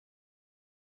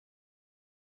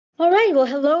All right, well,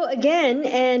 hello again,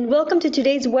 and welcome to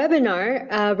today's webinar.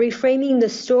 Reframing the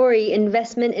story,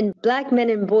 investment in Black men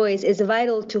and boys is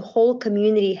vital to whole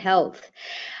community health.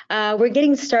 We're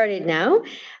getting started now.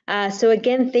 So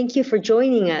again, thank you for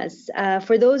joining us.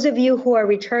 For those of you who are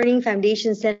returning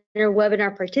Foundation Center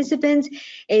webinar participants,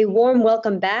 a warm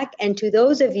welcome back. And to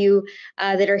those of you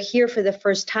that are here for the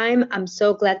first time, I'm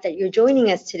so glad that you're joining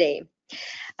us today.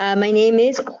 My name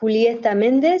is Julieta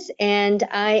Mendez, and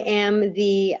I am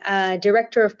the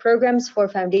Director of Programs for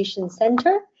Foundation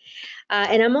Center.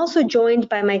 And I'm also joined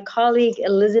by my colleague,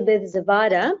 Elizabeth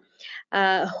Zavada,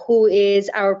 who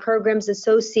is our Programs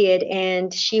Associate,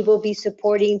 and she will be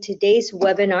supporting today's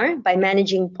webinar by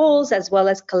managing polls as well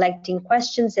as collecting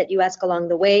questions that you ask along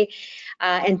the way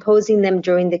and posing them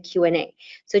during the Q&A.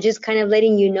 So just kind of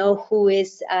letting you know who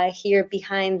is here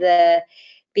behind the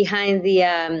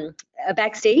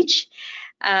backstage,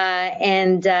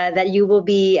 and that you will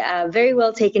be very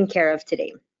well taken care of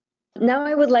today. Now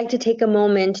I would like to take a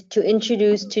moment to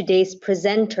introduce today's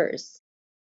presenters.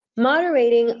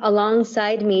 Moderating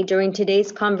alongside me during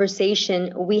today's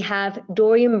conversation, we have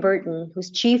Dorian Burton,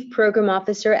 who's Chief Program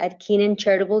Officer at Keenan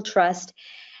Charitable Trust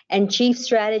and Chief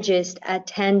Strategist at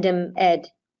Tandem Ed,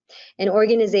 an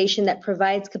organization that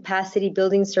provides capacity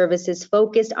building services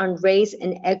focused on race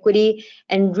and equity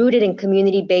and rooted in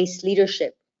community-based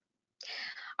leadership.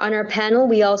 On our panel,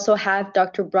 we also have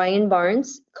Dr. Brian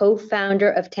Barnes, co-founder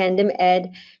of Tandem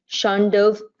Ed, Shawn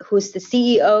Dove, who's the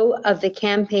CEO of the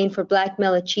Campaign for Black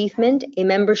Male Achievement, a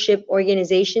membership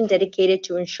organization dedicated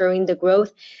to ensuring the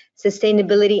growth,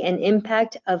 sustainability, and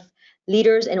impact of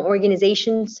leaders and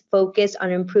organizations focused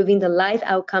on improving the life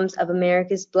outcomes of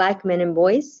America's Black men and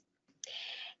boys.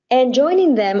 And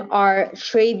joining them are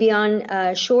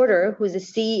Trabian Shorter, who's the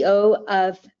CEO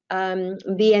of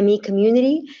BME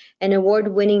Community, an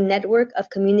award-winning network of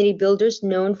community builders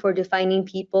known for defining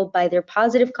people by their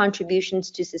positive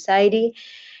contributions to society.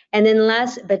 And then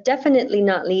last but definitely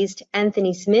not least,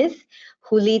 Anthony Smith,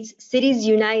 who leads Cities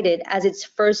United as its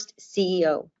first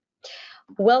CEO.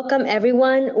 Welcome,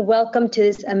 everyone. Welcome to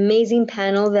this amazing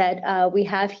panel that we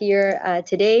have here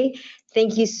today.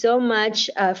 Thank you so much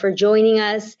for joining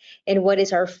us in what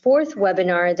is our fourth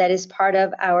webinar that is part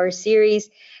of our series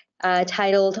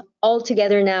titled All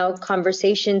Together Now,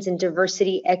 Conversations in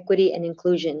Diversity, Equity, and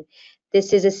Inclusion.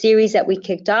 This is a series that we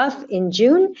kicked off in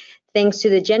June, thanks to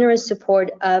the generous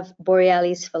support of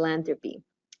Borealis Philanthropy.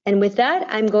 And with that,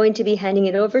 I'm going to be handing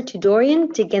it over to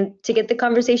Dorian to get the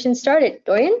conversation started.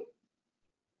 Dorian?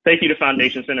 Thank you to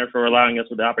Foundation Center for allowing us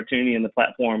with the opportunity and the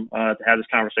platform to have this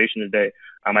conversation today.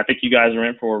 I think you guys are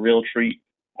in for a real treat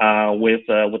with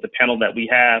the panel that we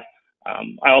have.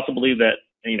 I also believe that,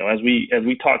 as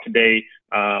we talk today,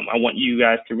 I want you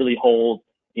guys to really hold,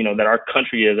 that our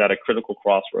country is at a critical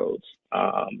crossroads,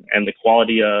 and the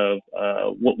quality of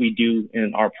what we do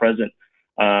in our present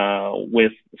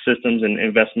with systems and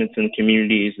investments in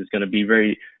communities is going to be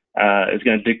is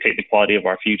going to dictate the quality of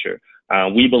our future.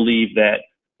 We believe that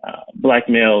Black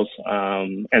males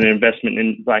and an investment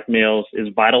in Black males is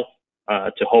vital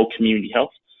to whole community health.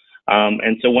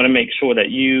 And so I want to make sure that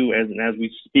you, as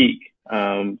we speak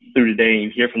through today, and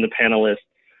you hear from the panelists,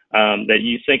 that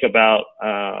you think about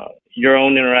your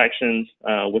own interactions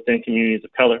within communities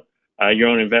of color, your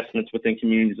own investments within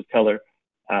communities of color,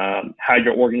 how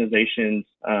your organizations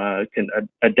can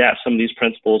adapt some of these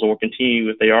principles or continue,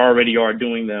 if they already are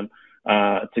doing them,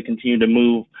 to continue to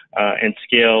move and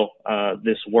scale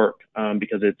this work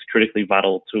because it's critically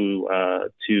vital to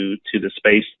the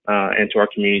space and to our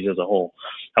communities as a whole.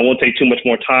 I won't take too much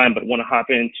more time, but want to hop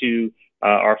into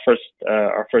our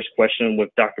first question with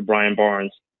Dr. Brian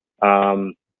Barnes,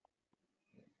 and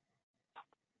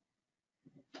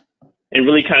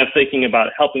really kind of thinking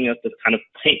about helping us to kind of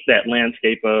paint that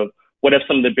landscape of what have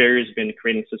some of the barriers been to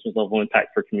creating systems level impact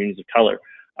for communities of color.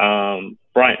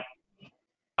 Brian.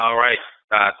 All right.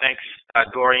 Thanks,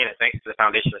 Dorian, and thanks to the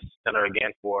Foundation Center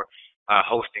again for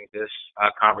hosting this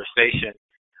conversation.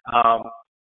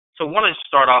 So I want to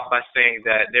start off by saying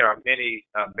that there are many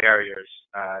barriers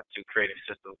to creating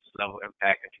systems level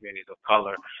impact in communities of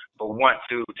color, but want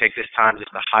to take this time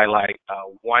just to highlight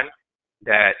one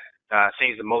that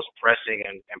seems the most pressing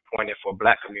and poignant for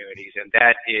Black communities, and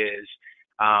that is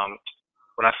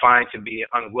what I find to be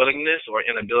unwillingness or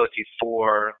inability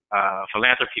for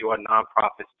philanthropy or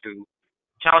nonprofits to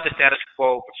challenge the status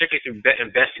quo, particularly through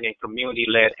investing in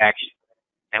community-led action.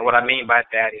 And what I mean by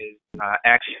that is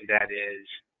action that is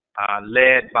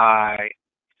led by,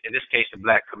 in this case, the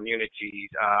Black community's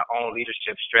own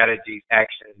leadership strategies,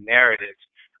 actions, narratives,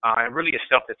 and really is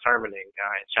self-determining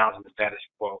and challenging the status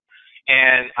quo.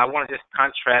 And I want to just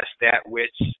contrast that with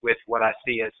what I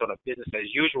see as sort of business as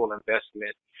usual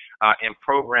investment in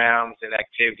programs and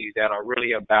activities that are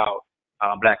really about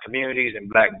Black communities and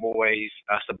Black boys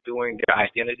subduing their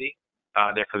identity,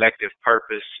 their collective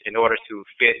purpose in order to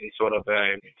fit in sort of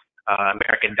a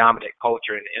American dominant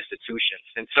culture and institutions.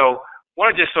 And so I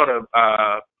want to just sort of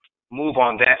move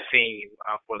on that theme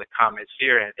for the comments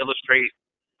here and illustrate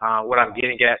what I'm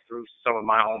getting at through some of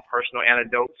my own personal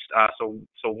anecdotes. So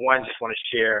one, just want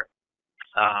to share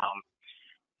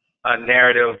a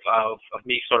narrative of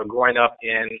me sort of growing up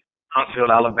in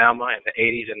Huntsville, Alabama in the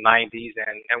 80s and 90s.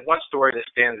 And one story that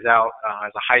stands out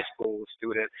as a high school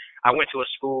student, I went to a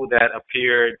school that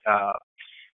appeared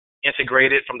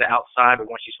integrated from the outside, but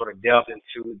once you sort of delved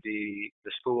into the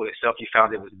school itself, you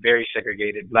found it was very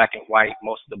segregated, Black and white.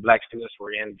 Most of the Black students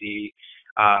were in the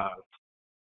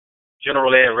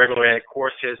general ed, regular ed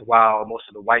courses, while most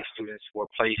of the white students were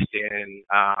placed in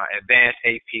advanced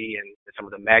AP and some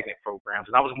of the magnet programs.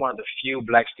 And I was one of the few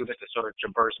Black students that sort of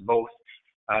traversed both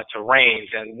terrains.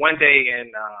 And one day in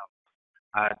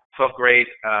 12th grade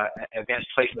advanced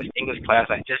placement English class,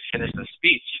 I just finished a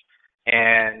speech.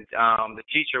 And the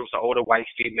teacher was an older white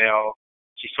female.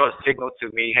 She sort of signaled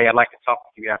to me, "Hey, I'd like to talk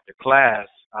with you after class."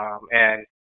 And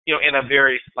you know, in a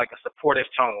very like a supportive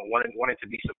tone, wanting to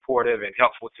be supportive and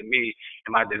helpful to me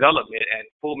in my development, and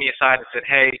pulled me aside and said,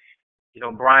 "Hey, you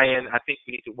know, Brian, I think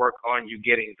we need to work on you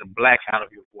getting the Black out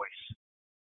of your voice."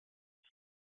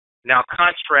 Now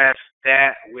contrast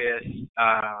that with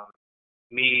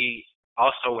me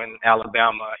also in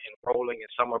Alabama enrolling in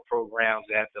summer programs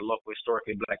at the local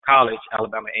historically Black college,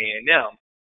 Alabama A&M,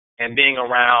 and being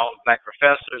around Black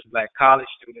professors, Black college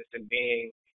students, and being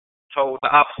told the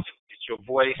opposite. That your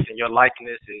voice and your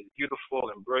likeness is beautiful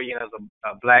and brilliant as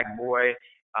a Black boy.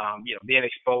 You know, being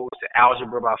exposed to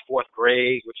algebra by fourth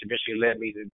grade, which eventually led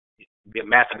me to be a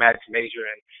mathematics major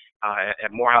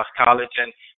at Morehouse College,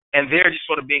 and they're just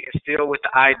sort of being instilled with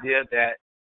the idea that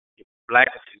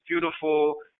Blackness is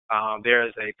beautiful. There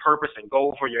is a purpose and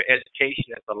goal for your education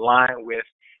that's aligned with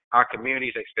our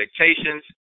community's expectations.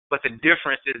 But the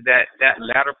difference is that that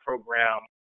latter program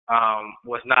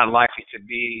was not likely to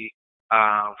be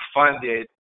funded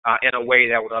in a way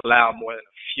that would allow more than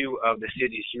a few of the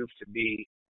city's youth to be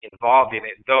involved in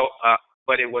it.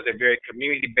 But it was a very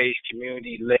community-based,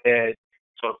 community-led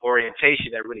sort of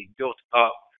orientation that really built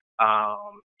up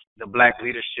the Black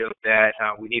leadership that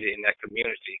we needed in that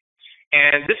community.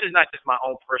 And this is not just my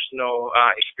own personal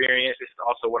experience. This is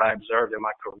also what I observed in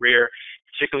my career,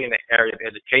 particularly in the area of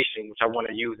education, which I want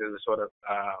to use as a sort of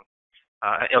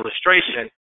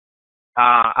illustration.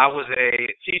 I was a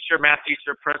teacher, math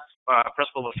teacher,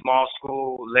 principal of a small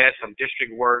school, led some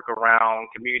district work around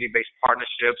community-based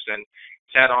partnerships, and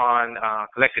sat on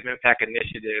collective impact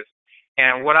initiatives.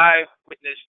 And what I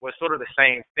witnessed was sort of the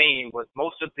same theme, was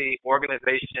most of the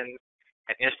organizations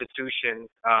and institutions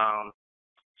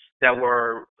that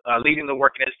were leading the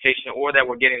work in education or that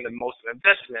were getting the most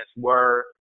investments were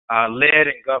led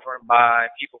and governed by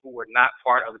people who were not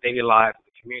part of the daily lives of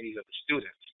the communities of the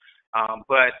students.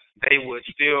 But they would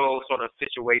still sort of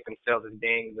situate themselves as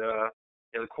being the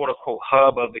quote-unquote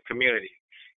hub of the community.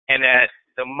 And at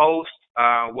the most,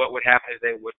 what would happen is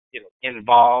they would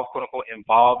involve, quote-unquote,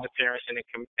 involve the parents and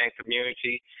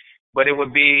community. But it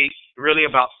would be really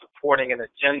about supporting an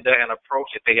agenda and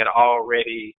approach that they had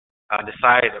already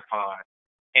decided upon.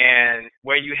 And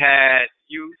where you had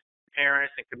youth,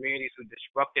 parents, and communities who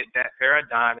disrupted that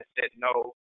paradigm and said,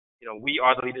 no, we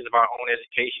are the leaders of our own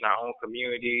education, our own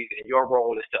communities, and your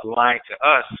role is to align to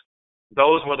us.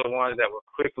 Those were the ones that were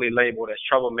quickly labeled as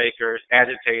troublemakers,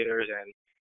 agitators, and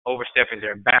overstepping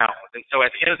their bounds. And so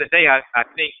at the end of the day, I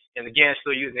think, and again,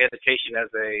 still using education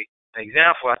as an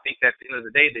example, I think that at the end of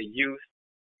the day, the youth,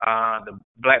 the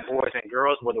Black boys and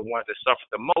girls were the ones that suffered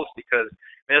the most, because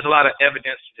there's a lot of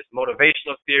evidence, just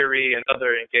motivational theory and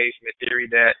other engagement theory,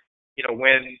 that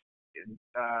when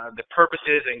the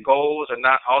purposes and goals are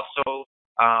not also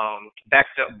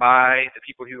backed up by the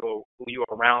people who you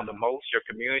are around the most, your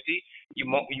community, you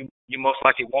most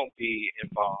likely won't be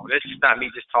involved. It's just not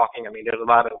me just talking. I mean, there's a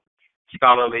lot of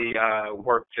scholarly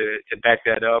work to back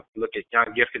that up. Look at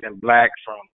Young, Gifted, and Black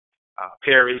from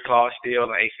Perry, Claude Steele,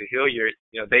 and Asa Hilliard.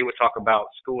 They would talk about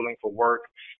schooling for work.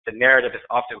 The narrative is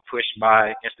often pushed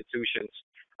by institutions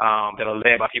that are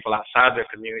led by people outside their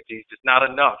communities. It's not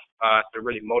enough to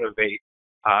really motivate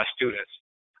students.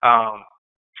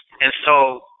 And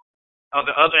so, on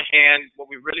the other hand, what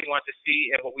we really want to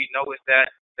see and what we know is that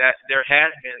there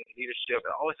has been leadership,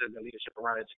 there always has been leadership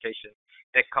around education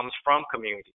that comes from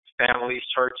communities, families,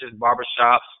 churches,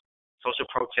 barbershops, social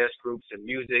protest groups, and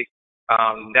music.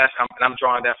 I'm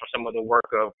drawing that from some of the work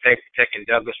of Peck and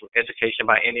Douglas with Education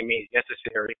by Any Means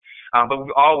Necessary. But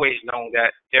we've always known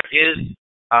that there is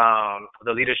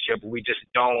the leadership. We just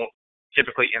don't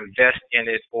typically invest in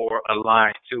it or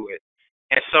align to it.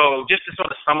 And so just to sort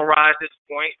of summarize this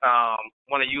point, I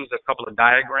want to use a couple of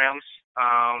diagrams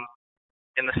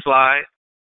in the slide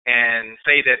and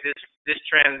say that this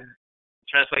trend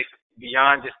translates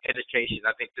beyond just education.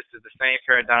 I think this is the same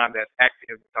paradigm that's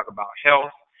active. We talk about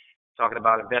health, talking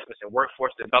about investments in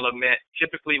workforce development.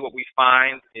 Typically what we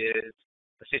find is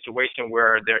a situation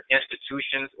where there are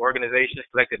institutions, organizations,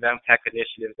 collective impact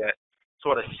initiatives that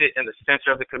sort of sit in the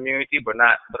center of the community, but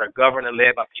are governed and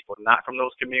led by people not from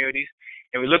those communities.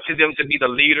 And we look to them to be the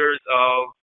leaders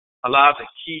of a lot of the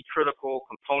key critical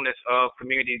components of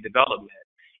community development.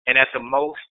 And at the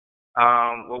most,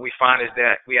 what we find is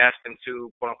that we ask them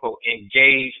to, quote unquote,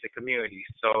 engage the community.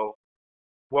 So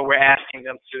what we're asking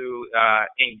them to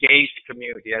engage the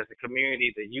community, as the community,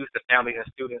 the youth, the families, and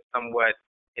students somewhat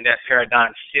in that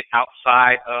paradigm sit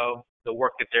outside of the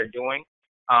work that they're doing,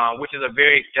 which is a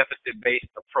very deficit-based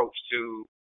approach to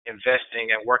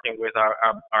investing and working with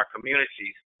our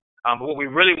communities. But what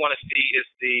we really want to see is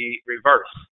the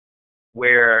reverse,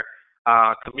 where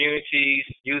communities,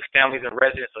 youth, families, and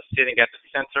residents are sitting at the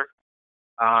center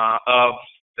of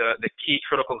the key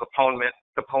critical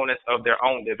components of their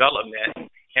own development,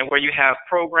 and where you have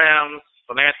programs,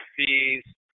 philanthropies,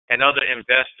 and other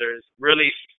investors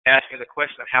really asking the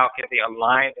question of how can they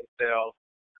align themselves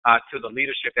to the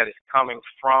leadership that is coming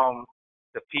from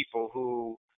the people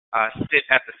who sit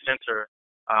at the center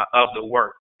of the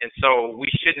work. And so we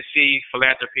shouldn't see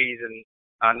philanthropies and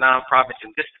nonprofits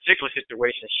in this particular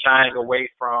situation shying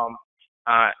away from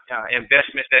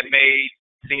investments that may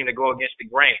seem to go against the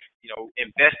grain. You know,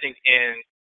 investing in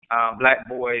Black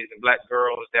boys and Black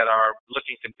girls that are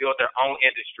looking to build their own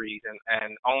industries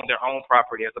and own their own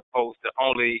property, as opposed to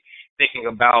only thinking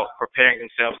about preparing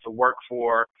themselves to work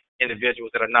for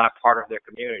individuals that are not part of their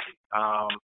community.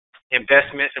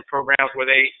 Investments and programs where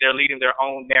they're leading their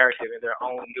own narrative and their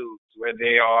own news, where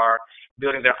they are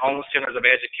building their own centers of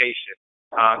education.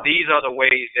 These are the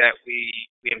ways that we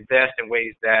invest in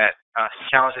ways that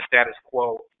challenge the status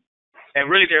quo. And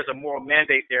really there's a moral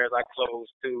mandate there, as I close,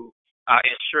 to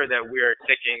ensure that we're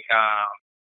taking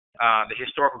the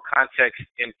historical context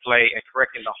in play and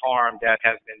correcting the harm that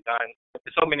has been done to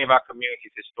so many of our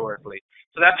communities historically.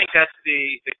 So I think that's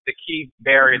the key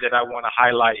barrier that I want to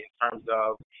highlight in terms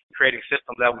of creating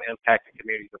system-level impact in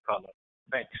communities of color.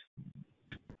 Thanks.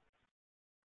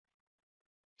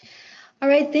 All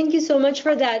right, thank you so much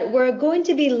for that. We're going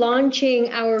to be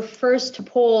launching our first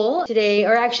poll today,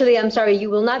 or actually, I'm sorry, you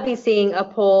will not be seeing a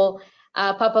poll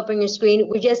pop up on your screen.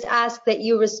 We just ask that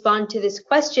you respond to this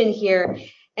question here,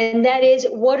 and that is,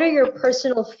 what are your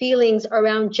personal feelings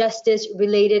around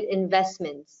justice-related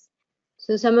investments?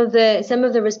 So some of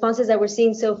the responses that we're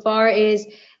seeing so far is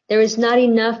there is not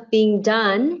enough being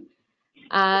done,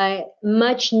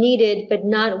 much needed but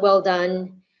not well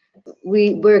done.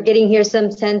 We're getting here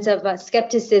some sense of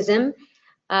skepticism,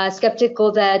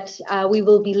 skeptical that we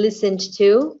will be listened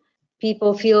to.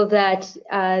 People feel that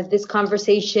this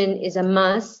conversation is a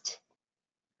must,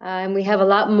 and we have a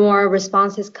lot more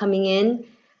responses coming in.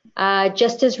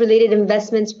 Justice-related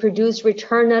investments produce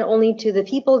return not only to the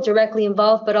people directly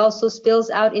involved, but also spills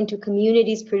out into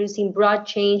communities, producing broad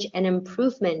change and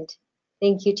improvement.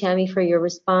 Thank you, Tammy, for your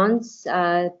response.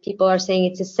 People are saying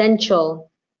it's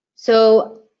essential.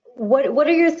 So what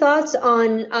are your thoughts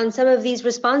on some of these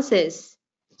responses?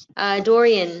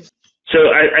 Dorian. So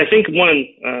I think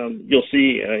one, you'll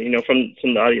see, from some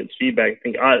of the audience feedback, I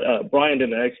think Brian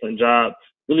did an excellent job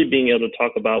really being able to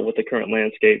talk about what the current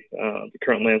landscape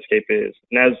is.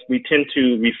 And as we tend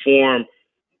to reform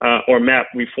or map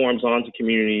reforms onto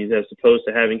communities as opposed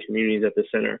to having communities at the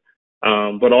center,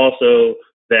 but also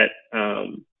that,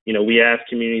 we ask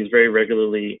communities very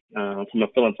regularly from a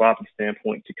philanthropic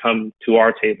standpoint to come to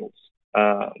our tables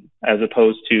as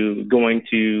opposed to going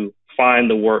to find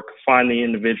the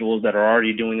individuals that are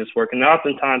already doing this work, and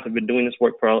oftentimes have been doing this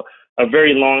work for a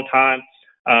very long time,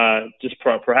 just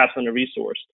perhaps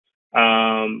under-resourced,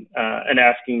 and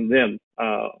asking them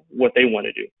what they want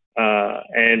to do,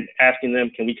 and asking them,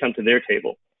 can we come to their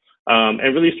table,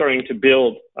 and really starting to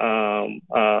build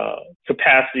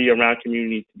capacity around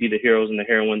communities to be the heroes and the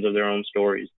heroines of their own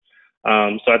stories.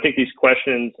 So I think these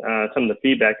questions, some of the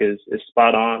feedback is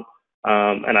spot on.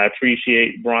 And I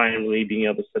appreciate Brian really being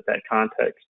able to set that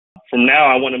context. From now,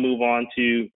 I want to move on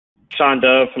to Shawn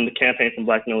Dove from the Campaign for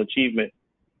Black Male Achievement,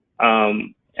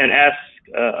 and ask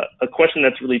a question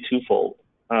that's really twofold.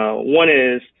 One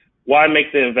is, why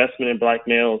make the investment in Black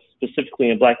males, specifically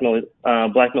in Black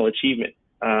male achievement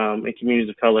in communities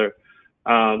of color?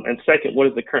 And second, what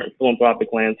does the current philanthropic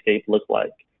landscape look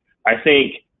like? I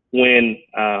think when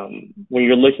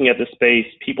you're looking at the space,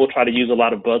 people try to use a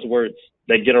lot of buzzwords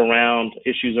that get around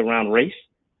issues around race.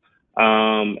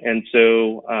 And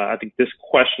so I think this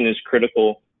question is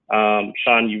critical.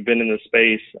 Shawn, you've been in the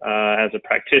space as a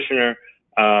practitioner,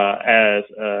 as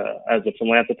a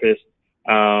philanthropist,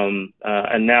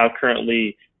 and now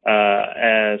currently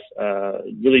as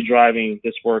really driving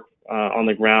this work on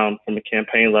the ground from a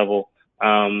campaign level.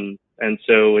 And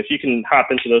so if you can hop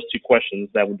into those two questions,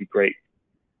 that would be great.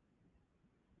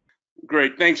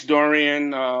 Great. Thanks,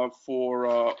 Dorian, for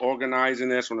organizing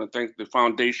this. I want to thank the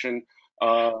Foundation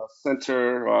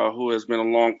Center, who has been a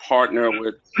long partner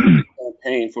with the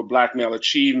campaign for Black male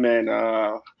achievement.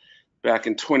 Back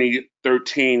in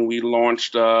 2013, we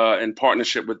launched in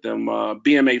partnership with them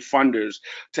BMA funders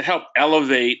to help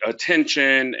elevate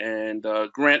attention and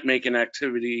grant-making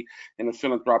activity in the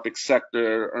philanthropic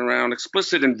sector around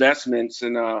explicit investments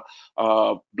in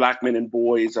Black men and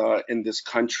boys in this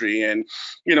country. And,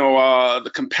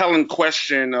 the compelling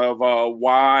question of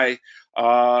why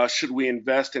should we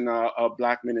invest in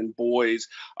Black men and boys?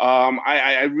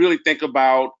 I really think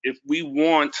about if we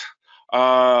want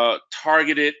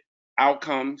targeted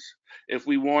outcomes, if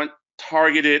we want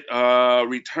targeted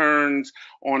returns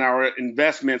on our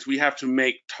investments, we have to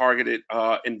make targeted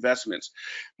investments.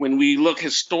 When we look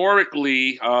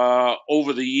historically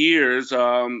over the years,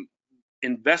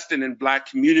 investing in Black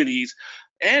communities,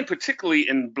 and particularly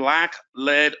in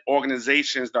Black-led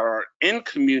organizations that are in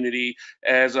community,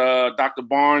 as Dr.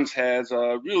 Barnes has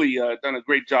really done a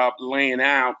great job laying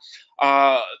out,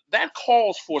 that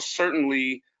calls for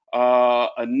certainly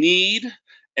a need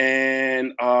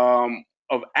and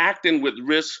of acting with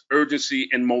risk, urgency,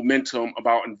 and momentum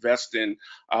about investing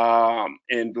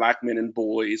in Black men and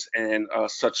boys and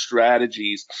such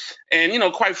strategies.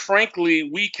 And, quite frankly,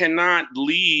 we cannot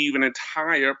leave an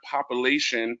entire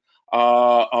population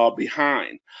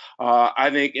behind. I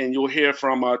think, and you'll hear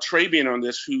from Trabian on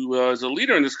this, who is a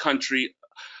leader in this country.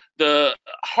 The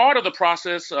heart of the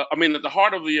process, the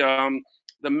heart of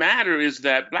the matter is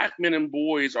that Black men and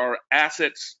boys are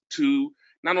assets to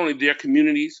not only their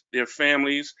communities, their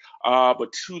families,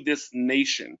 but to this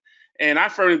nation. And I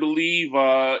firmly believe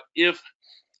if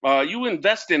you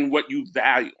invest in what you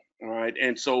value, all right,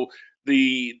 and so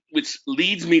which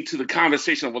leads me to the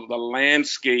conversation of the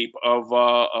landscape of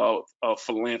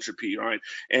philanthropy, right?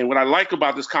 And what I like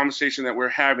about this conversation that we're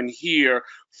having here,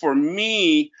 for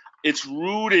me, it's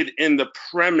rooted in the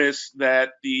premise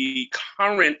that the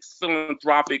current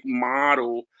philanthropic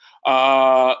model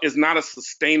is not a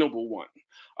sustainable one.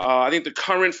 I think the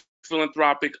current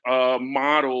philanthropic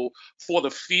model for the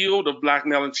field of Black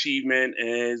male achievement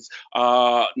is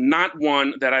not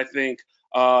one that I think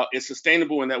is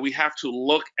sustainable, and that we have to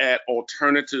look at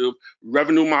alternative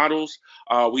revenue models.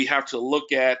 We have to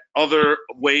look at other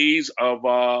ways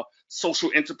of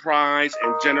social enterprise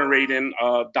and generating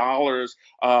dollars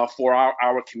for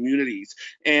our communities.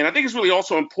 And I think it's really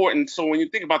also important. So when you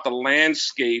think about the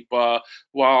landscape,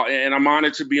 and I'm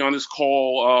honored to be on this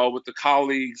call with the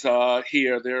colleagues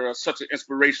here, they're such an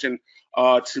inspiration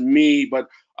to me, but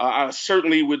I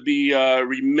certainly would be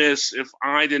remiss if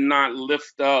I did not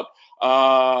lift up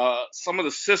some of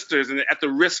the sisters, and at the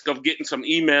risk of getting some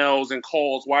emails and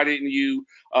calls, why didn't you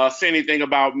say anything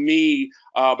about me?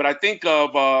 But I think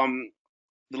of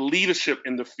the leadership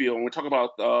in the field, and we talk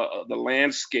about the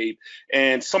landscape.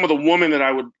 And some of the women that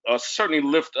I would certainly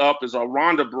lift up is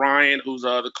Rhonda Bryant, who's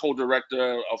the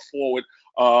co-director of Forward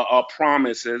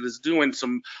Promise, and is doing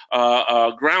some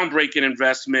groundbreaking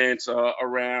investments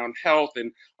around health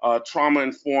and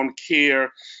trauma-informed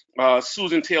care.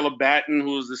 Susan Taylor Batten,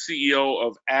 who is the CEO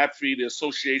of ABFI, the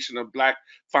Association of Black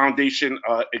Foundation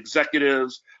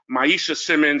Executives. Maisha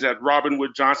Simmons at Robin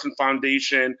Wood Johnson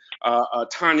Foundation,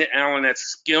 Tanya Allen at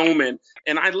Skillman.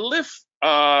 And I lift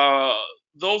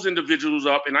those individuals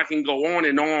up, and I can go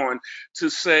on to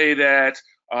say that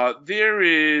there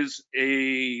is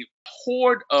a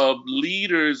horde of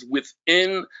leaders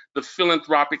within the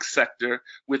philanthropic sector,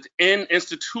 within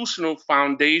institutional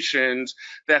foundations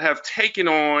that have taken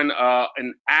on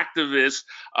an activist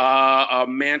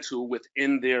mantle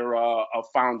within their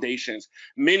foundations.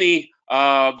 Many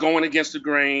going against the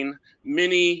grain,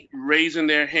 many raising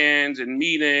their hands in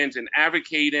meetings and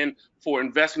advocating for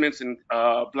investments in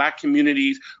Black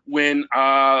communities when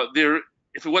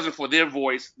if it wasn't for their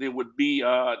voice, there would be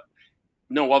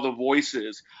no other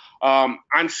voices.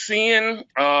 I'm seeing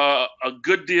a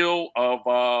good deal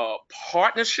of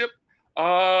partnership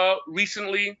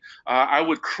recently. I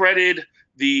would credit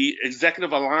the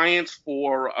Executive Alliance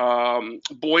for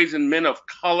Boys and Men of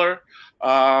Color,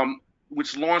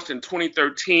 which launched in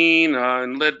 2013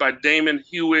 and led by Damon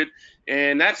Hewitt.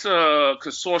 And that's a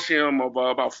consortium of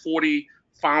about 40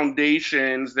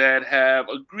 foundations that have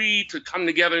agreed to come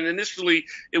together. And initially,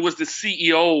 it was the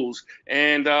CEOs.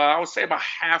 And I would say about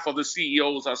half of the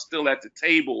CEOs are still at the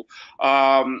table.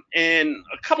 And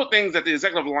a couple of things that the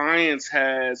Executive Alliance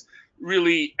has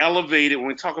really elevated when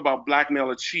we talk about Black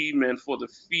male achievement for the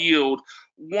field.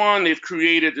 One, they've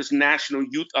created this National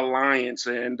Youth Alliance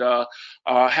and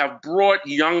have brought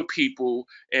young people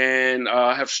and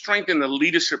have strengthened the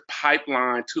leadership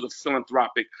pipeline to the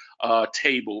philanthropic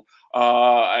table.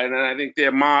 And I think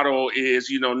their motto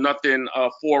is, nothing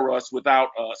for us without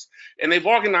us. And they've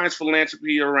organized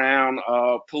philanthropy around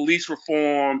police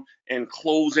reform and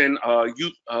closing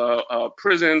youth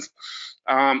prisons.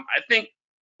 I think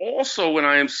also what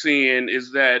I am seeing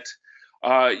is that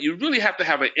you really have to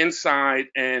have an inside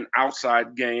and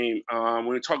outside game when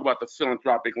we talk about the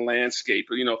philanthropic landscape.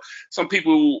 Some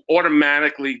people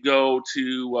automatically go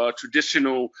to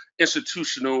traditional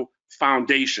institutional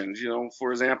foundations.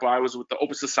 For example, I was with the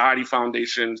Open Society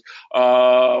Foundations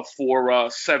for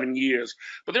 7 years.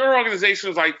 But there are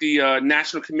organizations like the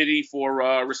National Committee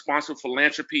for Responsible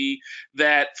Philanthropy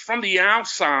that from the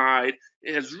outside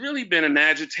has really been an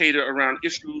agitator around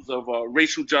issues of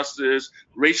racial justice,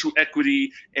 racial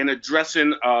equity, and addressing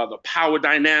the power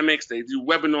dynamics. They do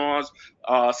webinars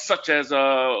such as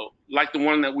like the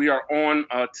one that we are on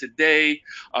today.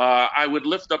 I would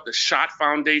lift up the Shot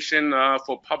Foundation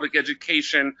for Public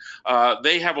Education.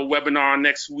 They have a webinar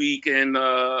next week, and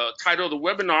the title of the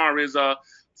webinar is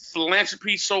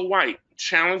Philanthropy So White,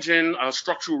 Challenging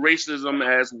Structural Racism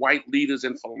as White Leaders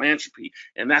in Philanthropy.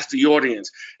 And that's the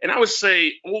audience. And I would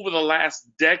say over the last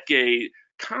decade,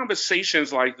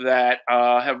 conversations like that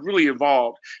have really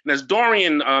evolved. And as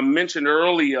Dorian mentioned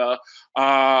earlier,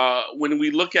 when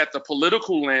we look at the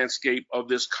political landscape of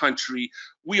this country,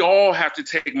 we all have to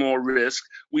take more risk.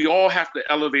 We all have to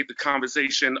elevate the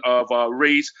conversation of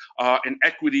race and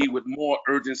equity with more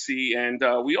urgency. And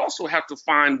we also have to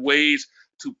find ways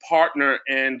to partner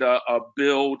and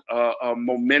build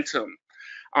momentum.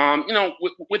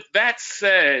 With that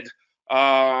said,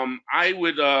 I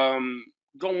would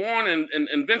go on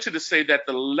and venture to say that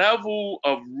the level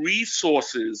of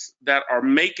resources that are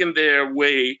making their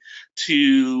way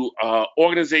to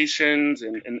organizations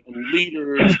and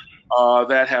leaders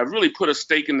that have really put a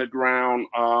stake in the ground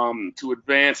to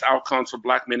advance outcomes for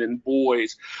Black men and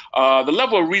boys. The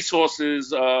level of resources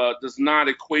does not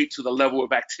equate to the level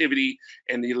of activity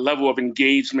and the level of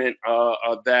engagement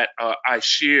that I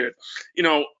shared.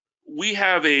 We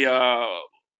have a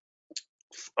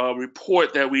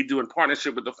report that we do in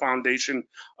partnership with the Foundation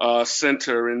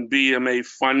Center and BMA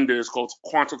funders called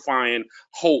Quantifying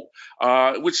Hope,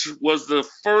 which was the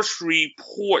first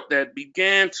report that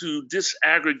began to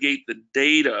disaggregate the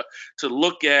data to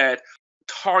look at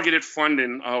targeted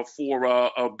funding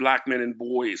for Black men and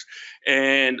boys.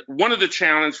 And one of the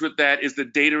challenges with that is the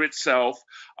data itself,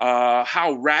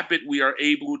 how rapid we are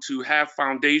able to have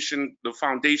the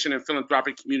foundation and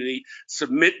philanthropic community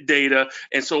submit data.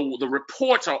 And so the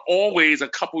reports are always a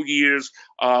couple years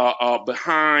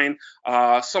behind.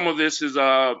 Some of this is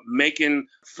making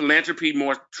philanthropy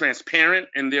more transparent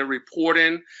in their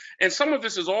reporting. And some of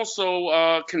this is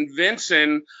also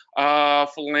convincing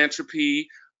philanthropy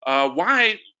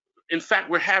why, in fact,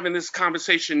 we're having this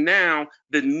conversation now,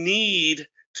 the need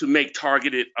to make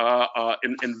targeted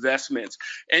investments.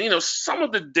 And, some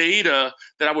of the data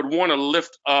that I would want to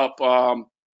lift up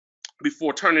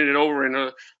before turning it over in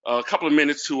a couple of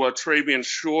minutes to Trabian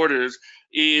Shorters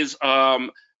is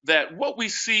that what we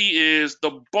see is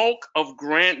the bulk of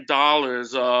grant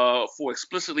dollars for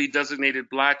explicitly designated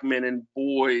Black men and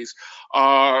boys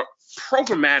are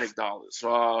programmatic dollars.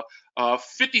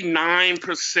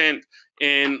 59%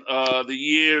 in the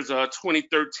years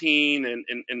 2013 and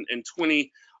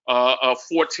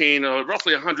 2014,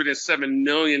 roughly $107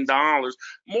 million.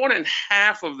 More than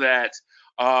half of that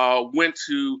went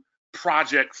to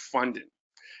project funding.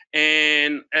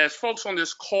 And as folks on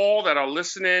this call that are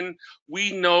listening,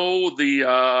 we know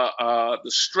the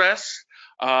stress,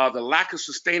 the lack of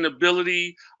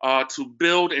sustainability to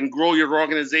build and grow your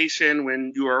organization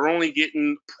when you are only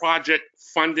getting project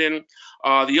funding.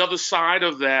 The other side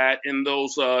of that, in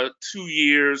those 2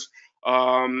 years,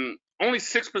 only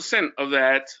 6% of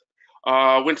that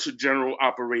went to general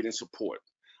operating support.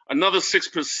 Another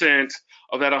 6%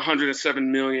 of that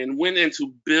 107 million went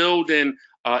into building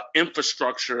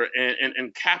infrastructure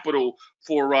and capital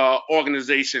for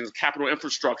organizations, capital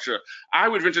infrastructure. I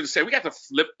would venture to say we got to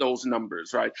flip those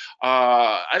numbers, right?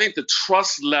 I think the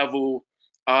trust level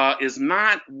is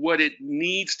not what it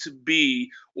needs to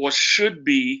be or should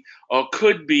be or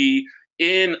could be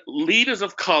in leaders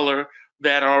of color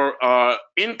that are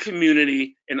in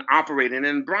community and operating.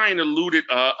 And Brian alluded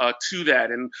to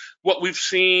that. And what we've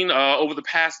seen over the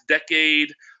past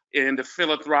decade in the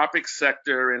philanthropic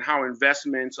sector and how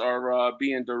investments are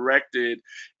being directed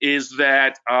is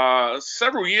that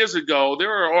several years ago, there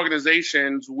were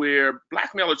organizations where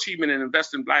Black male achievement and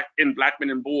invest in black men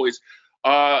and boys,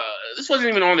 this wasn't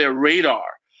even on their radar.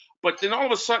 But then all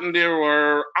of a sudden there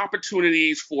were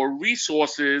opportunities for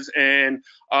resources. And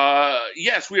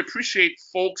yes, we appreciate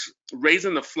folks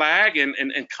raising the flag and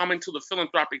coming to the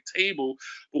philanthropic table.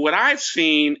 But what I've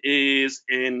seen is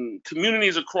in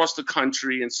communities across the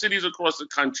country and cities across the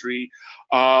country,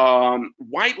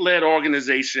 white-led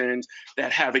organizations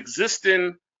that have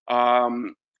existing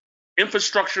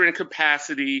infrastructure and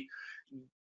capacity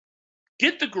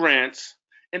get the grants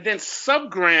and then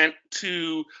sub-grant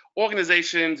to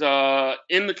organizations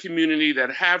in the community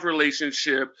that have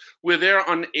relationship where they're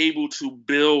unable to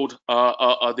build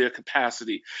their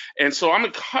capacity. And so I'm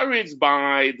encouraged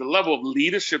by the level of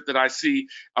leadership that I see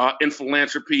in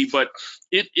philanthropy, but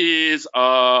it is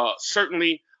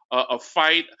certainly a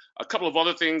fight. A couple of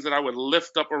other things that I would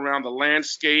lift up around the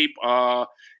landscape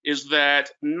is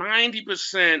that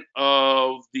 90%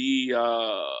 of the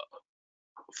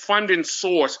funding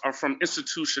source are from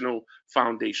institutional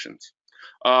foundations,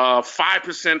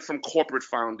 5% from corporate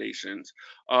foundations,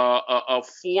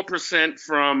 4%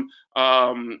 from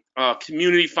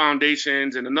community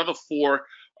foundations, and another 4%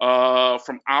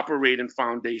 from operating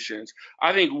foundations.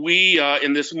 I think we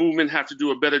in this movement have to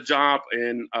do a better job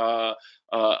in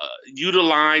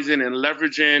utilizing and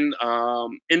leveraging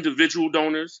individual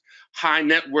donors, high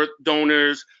net worth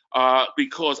donors,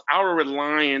 because our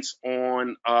reliance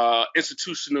on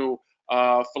institutional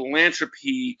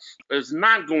philanthropy is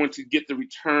not going to get the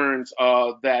returns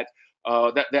that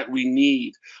we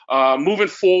need. Moving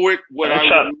forward,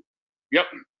 Yep.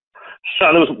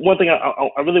 Shawn, there was one thing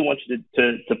I really want you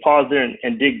to pause there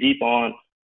and dig deep on.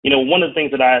 You know, one of the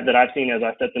things that I've seen as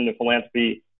I stepped into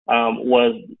philanthropy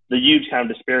was the huge kind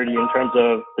of disparity in terms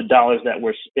of the dollars that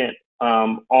were spent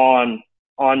on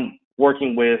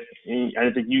working with. I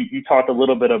think you talked a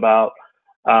little bit about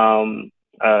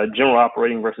general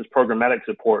operating versus programmatic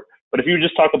support, but if you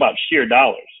just talk about sheer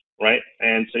dollars, right?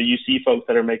 And so you see folks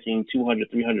that are making $200,000,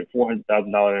 $300,000,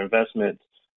 $400,000 investments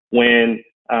when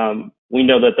we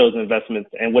know that those investments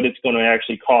and what it's going to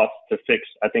actually cost to fix,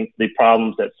 I think, the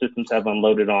problems that systems have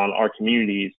unloaded on our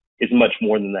communities is much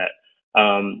more than that.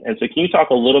 And so can you talk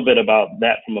a little bit about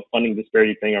that from a funding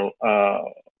disparity thing,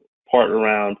 part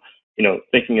around, you know,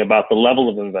 thinking about the level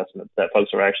of investments that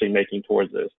folks are actually making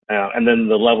towards this, and then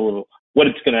the level of what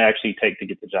it's going to actually take to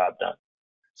get the job done?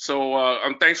 So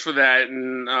thanks for that.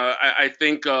 And I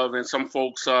think of, and some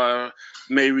folks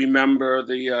may remember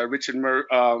the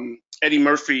Eddie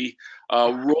Murphy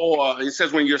Raw. It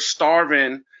says when you're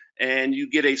starving and you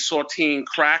get a saltine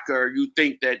cracker, you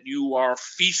think that you are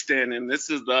feasting and this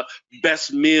is the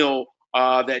best meal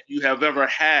that you have ever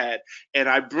had. And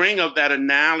I bring up that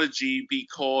analogy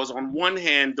because on one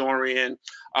hand, Dorian,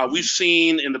 we've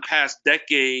seen in the past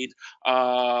decade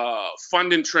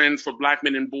funding trends for Black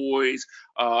men and boys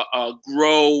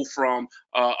grow from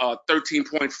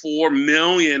 13.4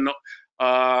 million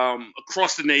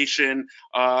across the nation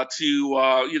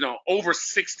to over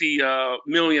 60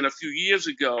 million a few years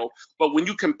ago. But when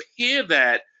you compare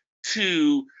that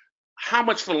to how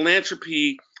much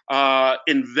philanthropy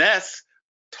invests,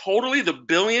 totally the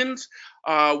billions,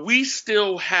 we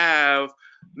still have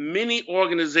many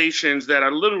organizations that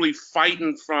are literally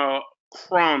fighting for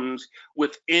crumbs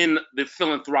within the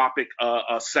philanthropic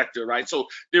sector, right? So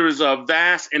there is a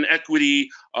vast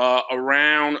inequity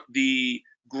around the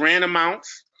grant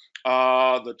amounts,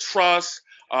 the trust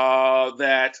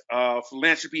that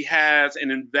philanthropy has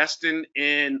in investing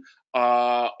in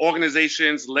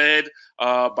organizations led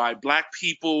by Black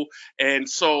people. And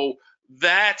so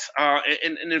that,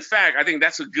 and in fact, I think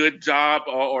that's a good job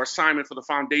or assignment for the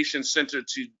Foundation Center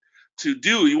to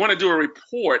do. You want to do a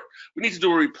report. We need to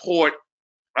do a report.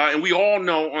 And we all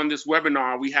know on this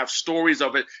webinar, we have stories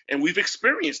of it and we've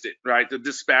experienced it, right? The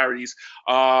disparities.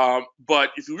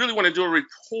 But if you really want to do a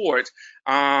report,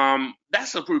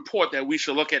 that's a report that we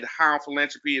should look at how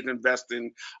philanthropy is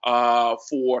investing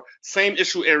for same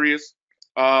issue areas,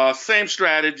 same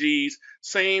strategies,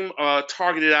 same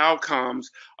targeted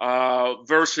outcomes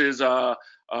versus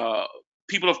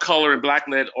people of color and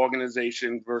Black-led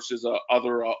organizations versus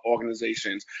other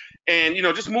organizations. And,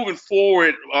 just moving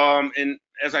forward, and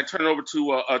as I turn it over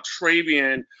to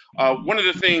Trabian, one of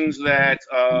the things that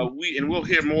and we'll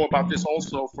hear more about this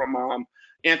also from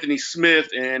Anthony Smith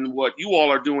and what you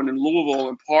all are doing in Louisville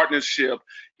in partnership,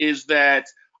 is that,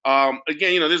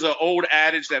 again, there's an old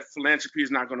adage that philanthropy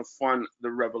is not going to fund the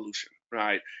revolution,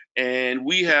 right? And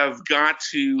we have got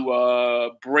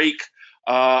to break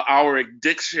our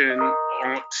addiction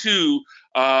to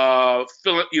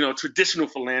traditional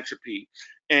philanthropy.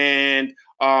 And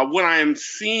what I am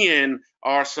seeing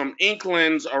are some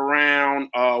inklings around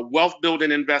wealth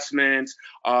building investments,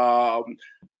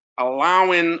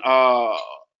 allowing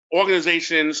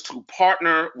organizations to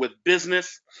partner with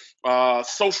business,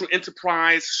 social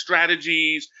enterprise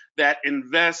strategies that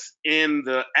invest in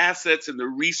the assets and the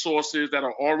resources that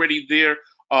are already there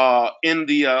in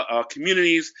the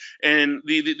communities. And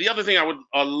the other thing I would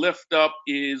lift up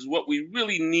is what we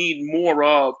really need more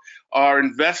of are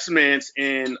investments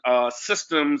in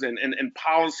systems and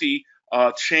policy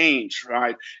change,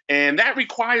 right? And that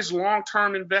requires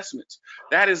long-term investments.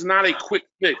 That is not a quick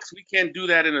fix. We can't do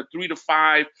that in a 3 to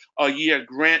 5 year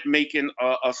grant making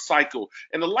cycle.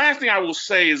 And the last thing I will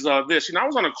say is this. I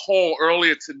was on a call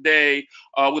earlier today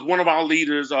with one of our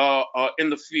leaders in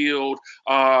the field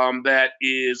that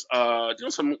is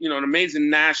doing some an amazing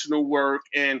national work,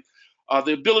 and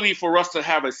the ability for us to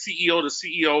have a CEO to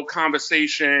CEO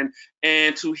conversation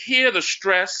and to hear the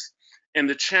stress and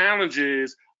the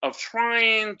challenges of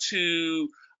trying to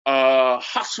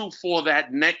hustle for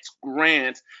that next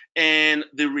grant and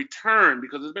the return,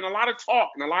 because there's been a lot of talk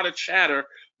and a lot of chatter,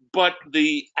 but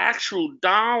the actual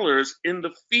dollars in the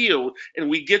field, and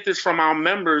we get this from our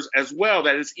members as well,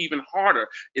 that it's even harder,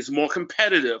 it's more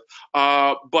competitive.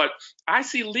 But I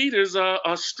see leaders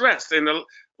are stressed. And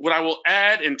what I will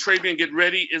add, and Trabian, get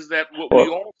ready, is that what we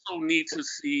also need to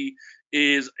see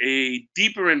is a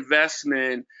deeper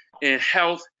investment in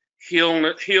health,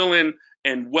 healing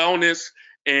and wellness.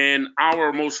 And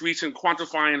our most recent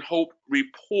Quantifying Hope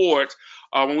report,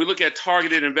 when we look at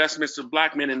targeted investments to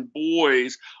Black men and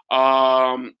boys,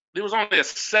 there was only a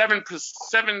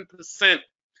 7%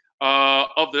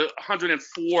 of the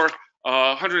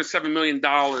 $107 million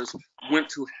went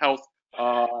to health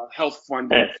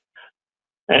funding.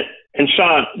 And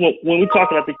Shawn, when we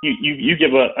talk, I think you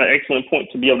give an excellent point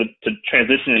to be able to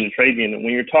transition into Trabian. And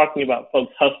when you're talking about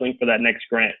folks hustling for that next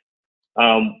grant,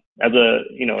 as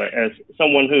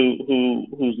someone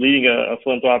who's leading a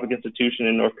philanthropic institution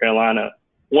in North Carolina,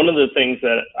 one of the things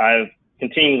that I've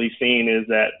continually seen is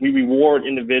that we reward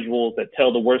individuals that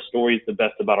tell the worst stories the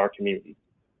best about our community.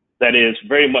 That is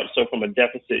very much so from a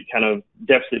deficit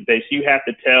base. You have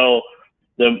to tell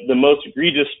the most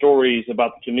egregious stories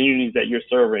about the communities that you're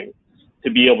serving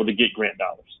to be able to get grant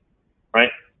dollars,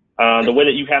 right? The way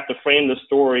that you have to frame the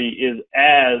story is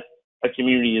as a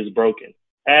community is broken,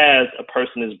 as a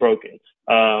person is broken,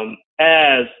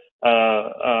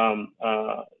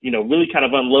 really kind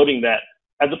of unloading that,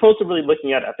 as opposed to really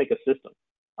looking at, I think, a system.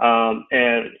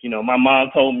 My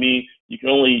mom told me you can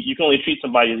only treat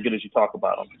somebody as good as you talk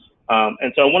about them.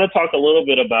 And so I want to talk a little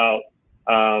bit about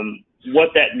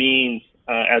what that means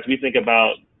as we think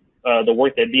about the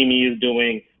work that DME is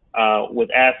doing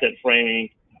with asset framing,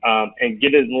 and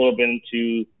get it a little bit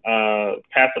into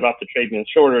pass it off to Trabian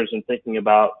Shorters and thinking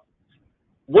about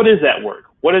what is that work?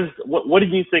 What do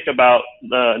you think about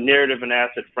the narrative and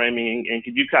asset framing? And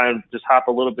could you kind of just hop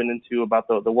a little bit into about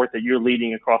the work that you're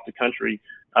leading across the country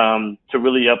to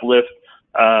really uplift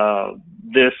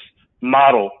this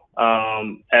model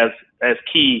as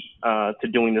key to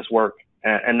doing this work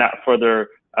and not further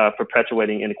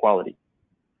perpetuating inequality?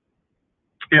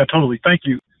 Yeah, totally. Thank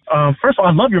you. First of all,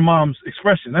 I love your mom's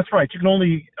expression. That's right. You can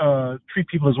only treat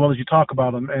people as well as you talk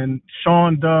about them. And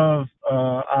Shawn Dove,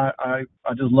 I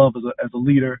just love as a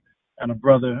leader and a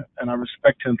brother, and I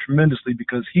respect him tremendously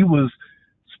because he was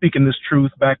speaking this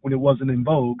truth back when it wasn't in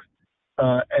vogue.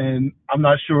 And I'm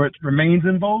not sure it remains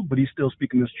in vogue, but he's still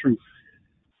speaking this truth.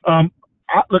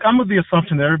 Look, I'm with the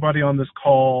assumption that everybody on this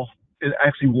call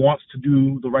actually wants to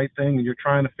do the right thing, and you're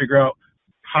trying to figure out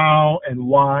how and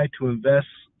why to invest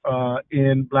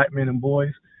in Black men and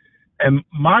boys. And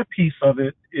my piece of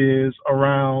it is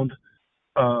around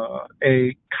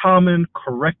a common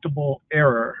correctable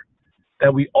error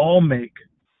that we all make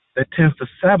that tends to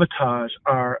sabotage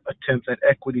our attempts at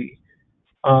equity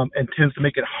and tends to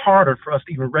make it harder for us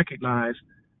to even recognize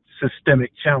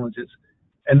systemic challenges.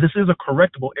 And this is a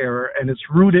correctable error, and it's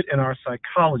rooted in our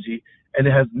psychology, and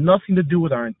it has nothing to do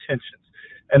with our intentions.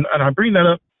 And I bring that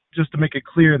up just to make it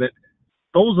clear that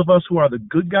those of us who are the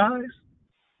good guys,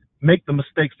 make the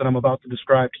mistakes that I'm about to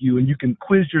describe to you, and you can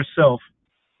quiz yourself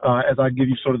as I give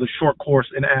you sort of the short course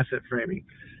in asset framing.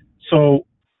 So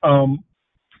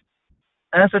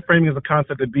asset framing is a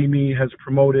concept that BME has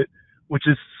promoted, which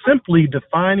is simply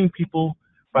defining people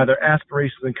by their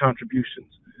aspirations and contributions.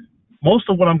 Most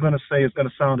of what I'm going to say is going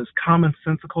to sound as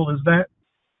commonsensical as that,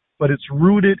 but it's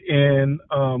rooted in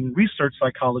research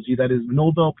psychology that is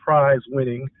Nobel Prize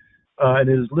winning. It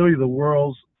is literally the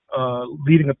world's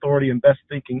leading authority in best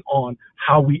thinking on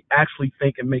how we actually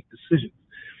think and make decisions.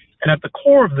 And at the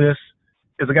core of this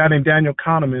is a guy named Daniel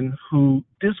Kahneman who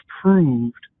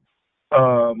disproved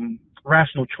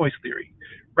rational choice theory.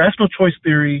 Rational choice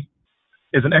theory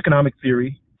is an economic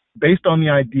theory based on the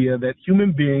idea that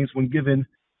human beings, when given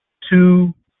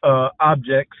two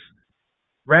objects,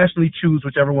 rationally choose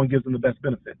whichever one gives them the best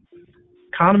benefit.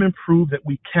 Kahneman proved that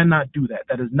we cannot do that.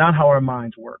 That is not how our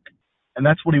minds work. And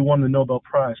that's what he won the Nobel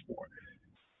Prize for.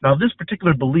 Now, this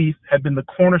particular belief had been the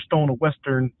cornerstone of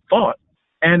Western thought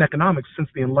and economics since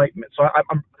the Enlightenment. So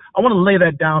I want to lay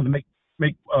that down to make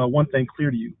one thing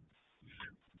clear to you.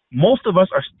 Most of us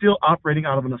are still operating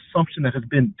out of an assumption that has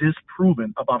been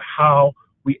disproven about how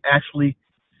we actually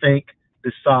think,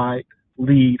 decide,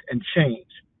 lead, and change.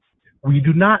 We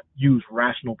do not use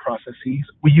rational processes.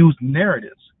 We use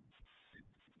narratives.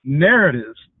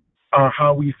 Narratives are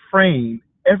how we frame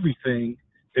everything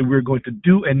that we're going to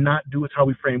do and not do. It's how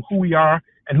we frame who we are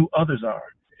and who others are.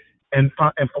 And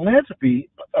philanthropy,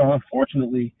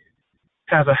 unfortunately,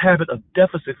 has a habit of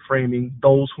deficit framing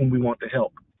those whom we want to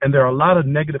help. And there are a lot of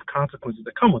negative consequences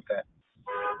that come with that.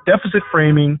 Deficit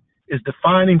framing is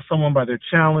defining someone by their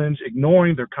challenge,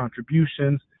 ignoring their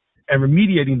contributions, and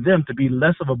remediating them to be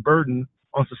less of a burden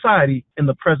on society in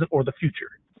the present or the future.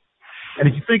 And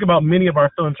if you think about many of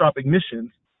our philanthropic missions,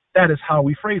 that is how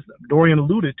we phrase them. Dorian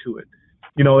alluded to it.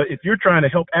 You know, if you're trying to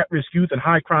help at-risk youth in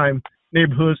high-crime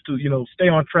neighborhoods to, stay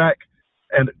on track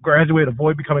and graduate,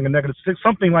 avoid becoming a negative,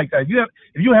 something like that.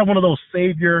 If you have one of those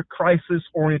savior,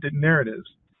 crisis-oriented narratives,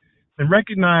 then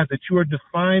recognize that you are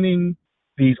defining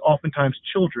these oftentimes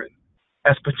children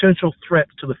as potential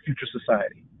threats to the future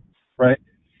society, right?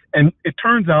 And it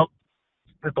turns out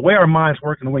that the way our minds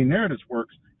work and the way narratives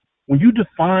works, when you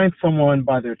define someone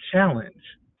by their challenge,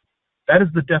 that is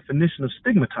the definition of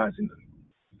stigmatizing them.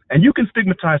 And you can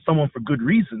stigmatize someone for good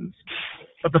reasons,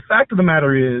 but the fact of the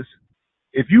matter is,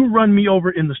 if you run me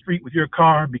over in the street with your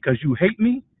car because you hate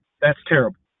me, that's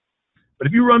terrible. But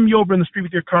if you run me over in the street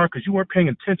with your car because you weren't paying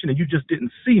attention and you just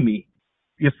didn't see me,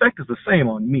 the effect is the same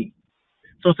on me.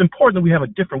 So it's important that we have a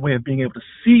different way of being able to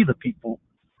see the people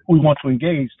who we want to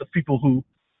engage, the people who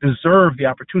deserve the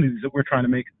opportunities that we're trying to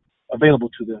make available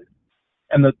to them.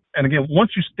 And again,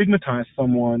 once you stigmatize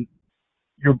someone,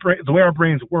 the way our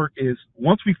brains work is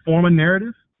once we form a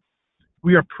narrative,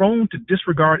 we are prone to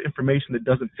disregard information that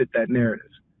doesn't fit that narrative.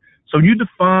 So you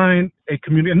define a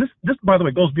community, and this by the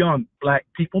way, goes beyond Black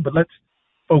people, but let's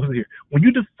focus here. When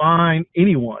you define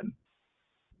anyone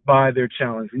by their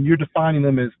challenge, and you're defining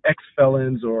them as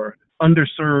ex-felons or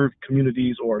underserved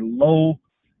communities or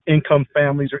low-income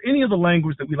families or any of the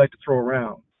language that we like to throw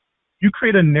around, you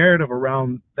create a narrative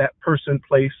around that person,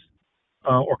 place,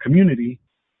 or community,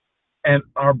 and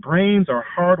our brains are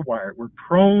hardwired. We're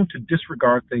prone to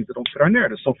disregard things that don't fit our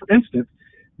narrative. So, for instance,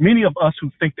 many of us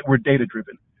who think that we're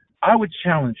data-driven, I would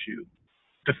challenge you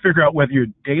to figure out whether you're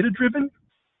data-driven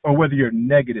or whether you're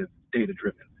negative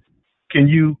data-driven. Can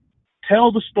you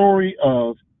tell the story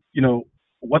of,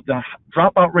 what the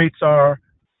dropout rates are,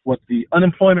 what the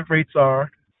unemployment rates are,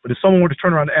 but if someone were to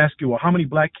turn around and ask you, well, how many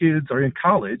Black kids are in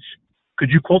college, could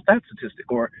you quote that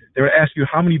statistic? Or they would ask you,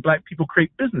 how many Black people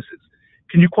create businesses?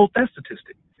 Can you quote that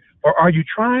statistic? Or are you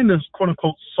trying to, quote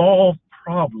unquote, solve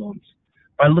problems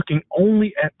by looking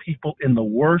only at people in the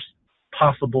worst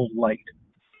possible light?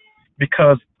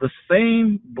 Because the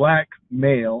same Black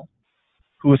male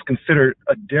who is considered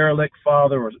a derelict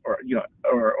father or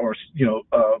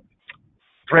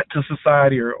threat to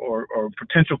society or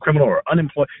potential criminal or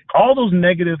unemployed, all those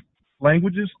negative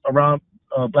languages around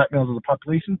Black males as a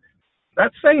population,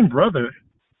 that same brother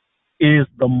is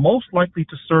the most likely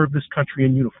to serve this country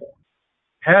in uniform,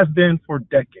 has been for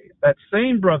decades. That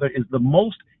same brother is the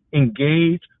most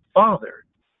engaged father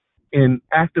in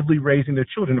actively raising their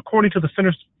children, according to the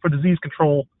Centers for Disease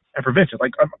Control and Prevention.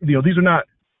 These are not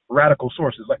radical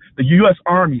sources. Like the U.S.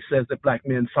 Army says that Black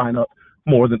men sign up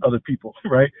more than other people,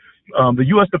 right? The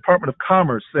U.S. Department of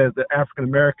Commerce says that African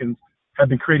Americans have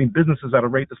been creating businesses at a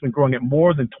rate that's been growing at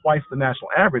more than twice the national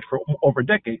average for over a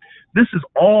decade. This is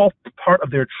all part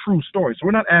of their true story. So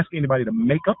we're not asking anybody to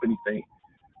make up anything.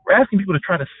 We're asking people to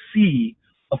try to see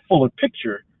a fuller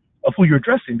picture of who you're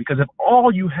addressing, because if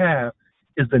all you have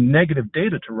is the negative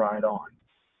data to ride on,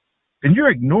 then you're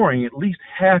ignoring at least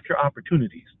half your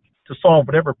opportunities to solve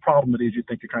whatever problem it is you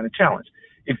think you're trying to challenge.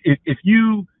 If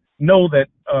you know that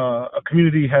a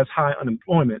community has high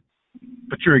unemployment,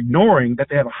 but you're ignoring that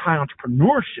they have a high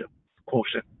entrepreneurship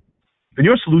quotient, then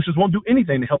your solutions won't do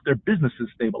anything to help their businesses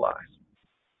stabilize,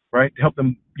 right? To help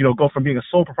them, go from being a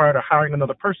sole proprietor to hiring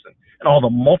another person and all the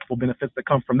multiple benefits that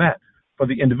come from that for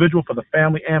the individual, for the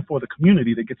family, and for the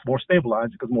community that gets more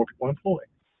stabilized because more people are employed,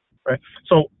 right?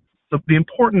 So the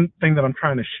important thing that I'm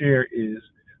trying to share is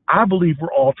I believe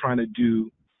we're all trying to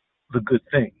do the good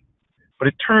thing. But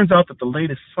it turns out that the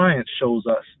latest science shows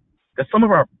us that some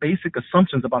of our basic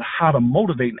assumptions about how to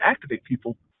motivate and activate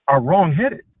people are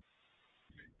wrong-headed.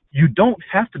 You don't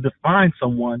have to define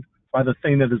someone by the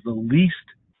thing that is the least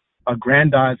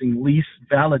aggrandizing, least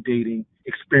validating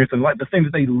experience in life, the thing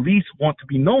that they least want to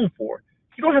be known for.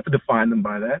 You don't have to define them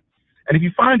by that. And if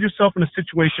you find yourself in a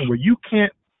situation where you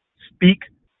can't speak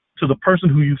to the person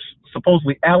who you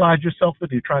supposedly allied yourself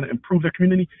with, you're trying to improve their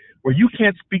community, where you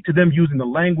can't speak to them using the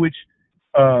language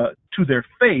to their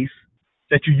face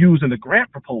that you use in the grant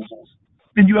proposals,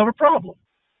 then you have a problem,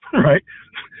 right?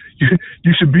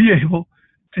 You should be able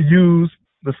to use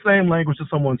the same language to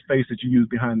someone's face that you use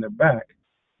behind their back.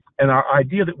 And our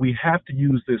idea that we have to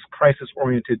use this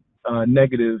crisis-oriented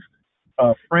negative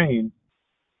frame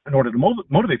in order to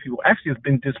motivate people actually has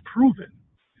been disproven.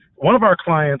 One of our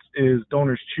clients is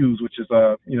Donors Choose, which is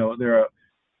they're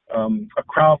a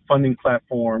crowdfunding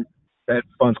platform that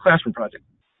funds classroom projects.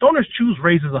 Donors Choose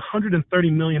raises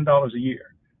 $130 million a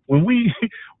year. When we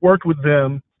worked with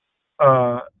them,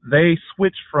 they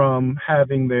switched from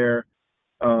having their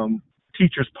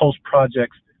teachers post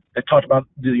projects that talked about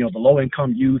the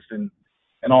low-income youth and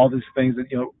all these things that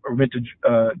are meant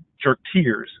to jerk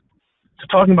tears, to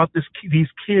talking about these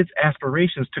kids'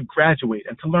 aspirations to graduate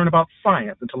and to learn about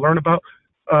science and to learn about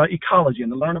ecology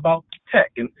and to learn about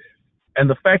tech. And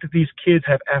the fact that these kids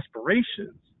have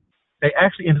aspirations, they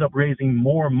actually ended up raising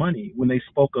more money when they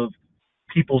spoke of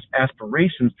people's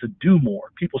aspirations to do more,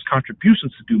 people's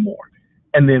contributions to do more,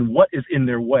 and then what is in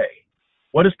their way.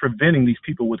 What is preventing these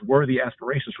people with worthy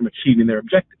aspirations from achieving their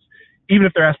objectives? Even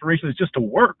if their aspiration is just to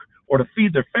work or to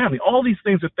feed their family, all these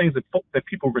things are things that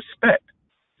people respect.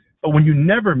 But when you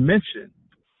never mention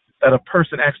that a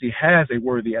person actually has a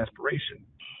worthy aspiration,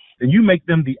 then you make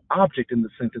them the object in the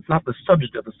sentence, not the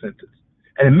subject of the sentence.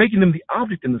 And in making them the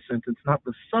object in the sentence, not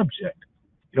the subject,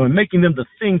 in making them the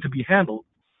thing to be handled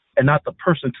and not the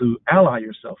person to ally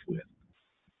yourself with,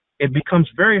 it becomes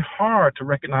very hard to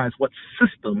recognize what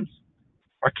systems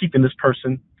are keeping this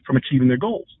person from achieving their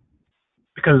goals.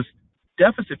 Because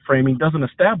deficit framing doesn't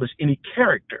establish any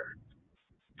character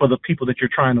for the people that you're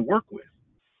trying to work with.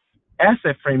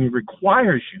 Asset framing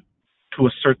requires you to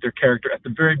assert their character at the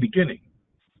very beginning.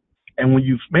 And when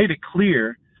you've made it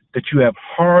clear that you have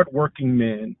hardworking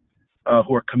men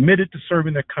who are committed to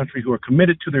serving their country, who are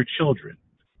committed to their children,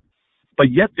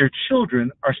 but yet their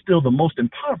children are still the most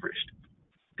impoverished,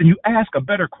 then you ask a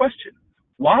better question.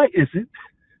 Why is it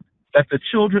that the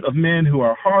children of men who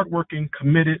are hardworking,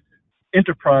 committed,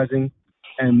 enterprising,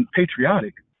 and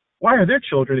patriotic, why are their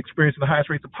children experiencing the highest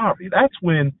rates of poverty? That's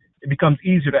when it becomes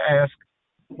easier to ask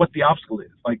what the obstacle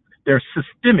is. Like, there are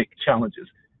systemic challenges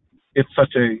if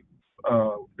such a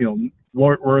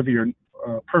worthier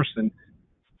person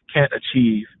can't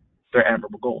achieve their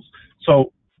admirable goals.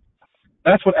 So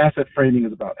that's what asset framing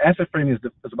is about. Asset framing is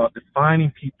about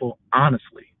defining people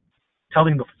honestly,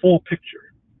 telling the full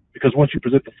picture, because once you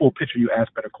present the full picture, you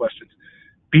ask better questions.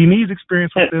 Beanie's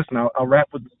experience with this, and I'll wrap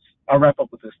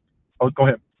up with this. Oh, go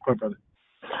ahead, brother.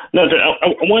 No, I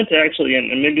wanted to actually,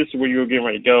 and maybe this is where you were getting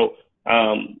ready to go.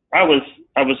 I was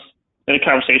in a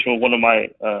conversation with one of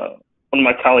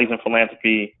my colleagues in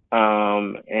philanthropy,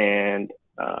 and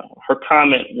her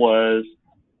comment was,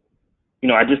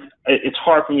 it's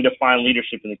hard for me to find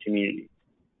leadership in the community.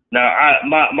 Now,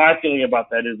 my feeling about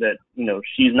that is that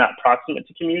she's not proximate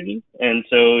to community, and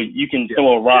so you can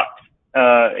throw a rock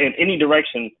in any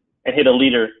direction and hit a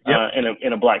leader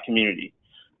in a Black community.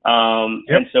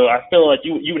 And so I feel like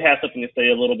you would have something to say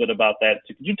a little bit about that.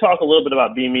 So could you talk a little bit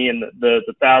about BME and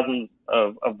the thousands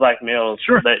of Black males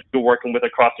that you're working with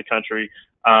across the country,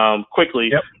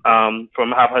 quickly,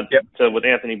 from how to with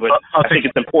Anthony, but I think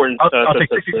it's important I'll take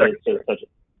 60 seconds. touch it.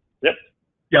 Yep.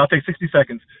 Yeah, I'll take 60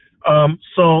 seconds.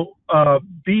 So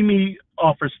BME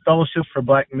offers fellowships for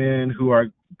Black men who are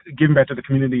giving back to the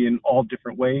community in all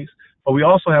different ways. But we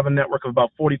also have a network of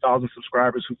about 40,000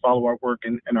 subscribers who follow our work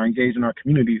and are engaged in our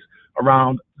communities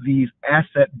around these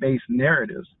asset-based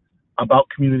narratives about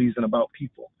communities and about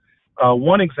people.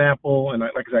 One example, and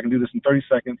like I said, I can do this in 30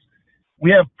 seconds,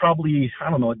 we have probably, I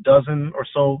don't know, a dozen or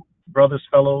so brothers,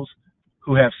 fellows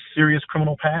who have serious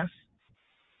criminal pasts,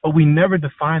 but we never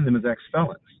define them as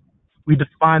ex-felons. We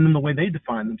define them the way they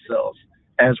define themselves,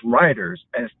 as writers,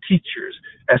 as teachers,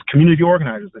 as community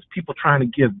organizers, as people trying to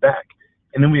give back.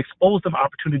 And then we expose them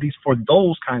opportunities for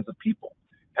those kinds of people.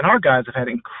 And our guys have had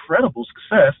incredible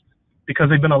success because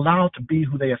they've been allowed to be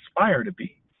who they aspire to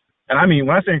be. And I mean,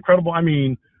 when I say incredible, I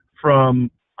mean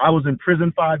from I was in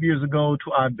prison 5 years ago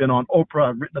to I've been on Oprah,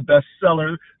 I've written a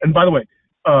bestseller. And by the way,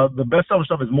 the bestseller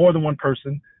stuff is more than one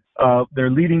person. They're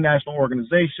leading national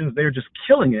organizations. They're just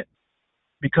killing it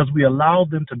because we allowed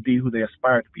them to be who they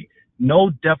aspire to be. No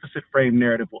deficit frame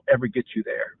narrative will ever get you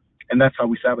there. And that's how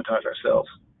we sabotage ourselves.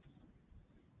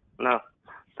 No,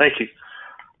 thank you.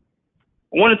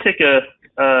 I want to take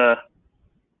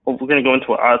we're going to go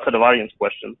into a set of audience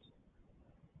questions.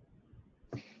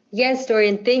 Yes,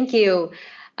 Dorian, thank you.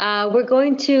 We're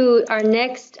going to our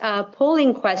next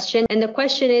polling question. And the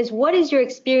question is, what is your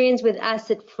experience with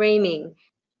asset framing?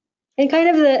 And kind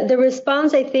of the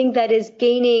response I think that is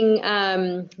gaining,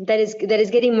 that is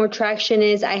getting more traction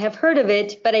is, I have heard of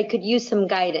it, but I could use some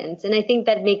guidance. And I think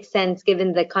that makes sense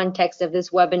given the context of this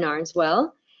webinar as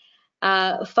well.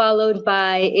 Followed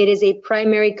by, it is a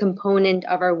primary component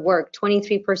of our work.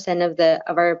 23%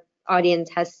 of our audience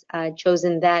has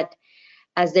chosen that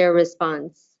as their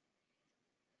response.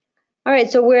 All right,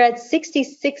 so we're at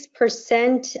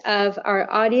 66% of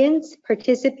our audience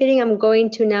participating. I'm going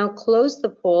to now close the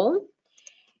poll,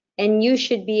 and you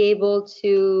should be able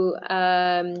to,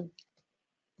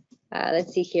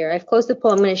 let's see here. I've closed the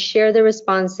poll. I'm going to share the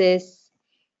responses,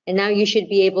 and now you should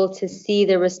be able to see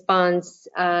the response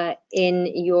on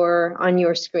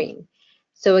your screen.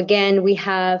 So again, we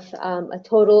have a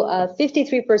total of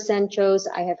 53% chose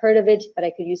I have heard of it, but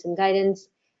I could use some guidance,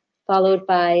 followed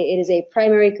by it is a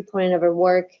primary component of our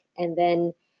work, and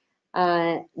then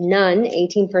none,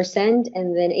 18%,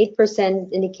 and then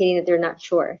 8% indicating that they're not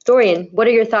sure. Dorian, what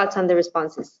are your thoughts on the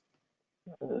responses?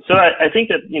 So I think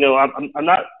that,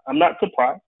 I'm not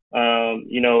surprised.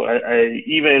 I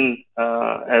even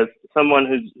as someone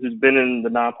who's been in the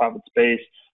nonprofit space,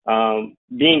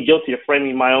 being guilty of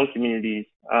framing my own communities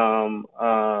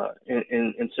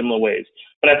in similar ways.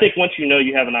 But I think once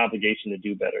you have an obligation to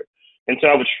do better. And so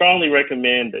I would strongly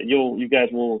recommend that you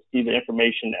guys will see the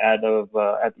information at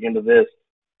the end of this,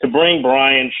 to bring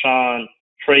Brian, Shawn,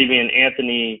 Trabian,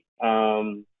 Anthony,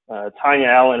 Tanya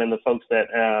Allen, and the folks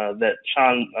that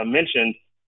Shawn mentioned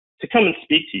to come and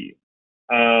speak to you,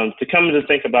 to come and to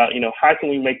think about, how can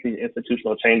we make these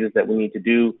institutional changes that we need to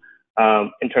do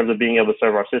in terms of being able to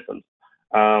serve our systems.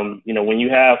 When you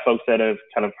have folks that have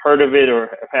kind of heard of it or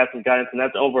have had some guidance, and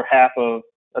that's over half of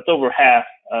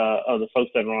the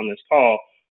folks that are on this call.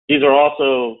 These are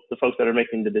also the folks that are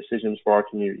making the decisions for our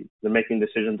community. They're making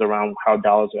decisions around how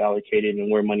dollars are allocated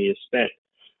and where money is spent.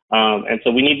 And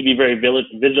so we need to be very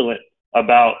vigilant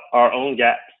about our own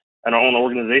gaps and our own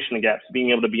organizational gaps,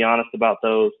 being able to be honest about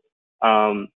those,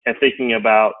 and thinking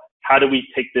about how do we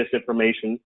take this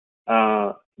information,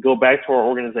 go back to our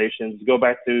organizations, go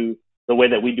back to the way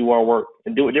that we do our work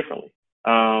and do it differently.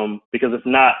 Because if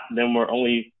not, then we're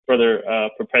only further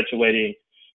perpetuating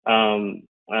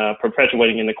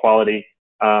inequality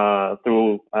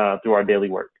through our daily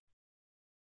work.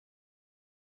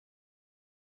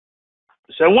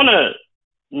 So I want to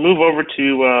move over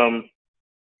to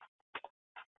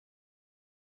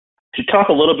talk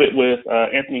a little bit with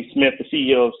Anthony Smith, the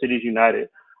CEO of Cities United.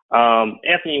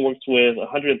 Anthony works with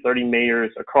 130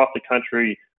 mayors across the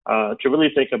country to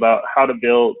really think about how to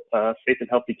build safe and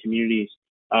healthy communities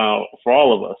for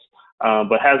all of us,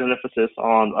 but has an emphasis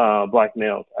on Black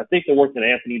males. I think the work that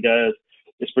Anthony does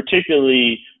is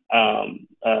particularly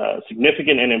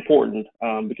significant and important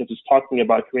because it's talking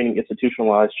about creating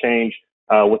institutionalized change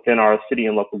within our city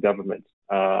and local governments.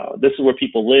 This is where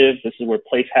people live. This is where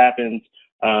place happens.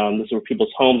 This is where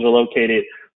people's homes are located.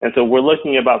 And so we're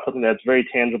looking about something that's very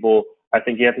tangible. I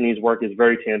think Anthony's work is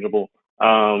very tangible.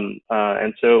 And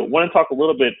so I want to talk a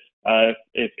little bit,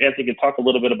 if Anthony could talk a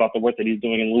little bit about the work that he's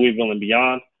doing in Louisville and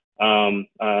beyond,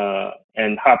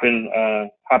 and hop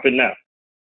in now.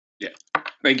 Yeah.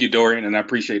 Thank you, Dorian, and I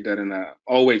appreciate that. And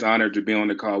always honored to be on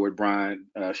the call with Brian,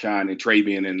 Shawn, and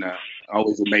Trabian, and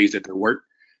always amazed at their work.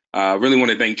 I really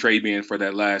want to thank Trabian for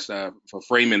that last, for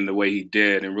framing the way he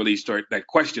did and really start that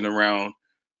question around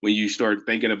when you start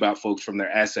thinking about folks from their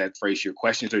asset phrase, your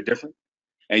questions are different.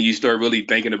 And you start really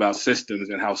thinking about systems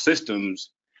and how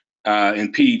systems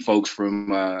impede folks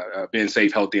from being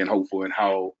safe, healthy, and hopeful, and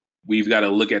how we've got to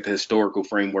look at the historical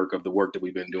framework of the work that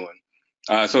we've been doing.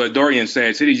 So as Dorian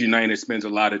said, Cities United spends a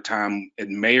lot of time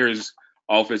in mayor's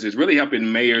offices, really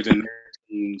helping mayors and their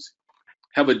teams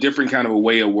have a different kind of a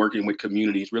way of working with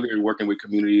communities, really working with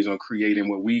communities on creating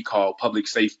what we call public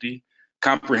safety,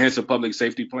 comprehensive public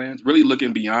safety plans, really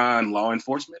looking beyond law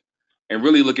enforcement and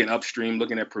really looking upstream,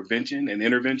 looking at prevention and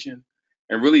intervention,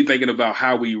 and really thinking about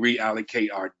how we reallocate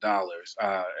our dollars.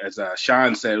 As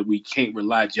Shawn said, we can't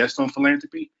rely just on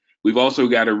philanthropy. We've also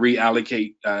got to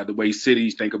reallocate the way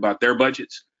cities think about their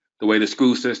budgets, the way the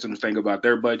school systems think about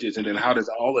their budgets, and then how does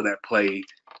all of that play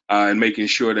and making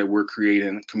sure that we're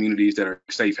creating communities that are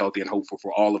safe, healthy, and hopeful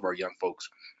for all of our young folks.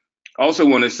 I also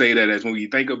want to say that as when we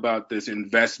think about this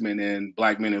investment in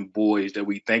Black men and boys, that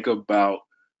we think about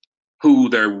who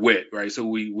they're with, right?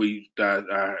 So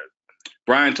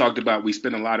Brian talked about we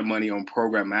spend a lot of money on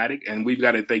programmatic, and we've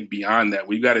got to think beyond that.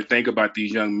 We've got to think about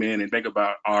these young men and think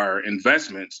about our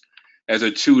investments as a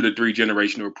 2 to 3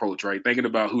 generational approach, right? Thinking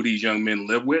about who these young men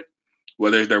live with,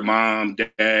 whether it's their mom,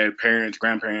 dad, parents,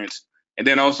 grandparents, and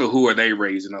then also who are they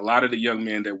raising? A lot of the young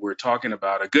men that we're talking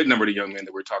about, a good number of the young men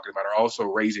that we're talking about are also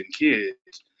raising kids.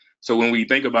 So when we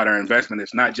think about our investment,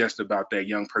 it's not just about that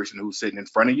young person who's sitting in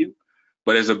front of you,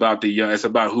 but it's about it's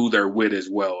about who they're with as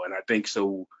well. And I think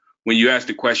so when you ask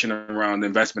the question around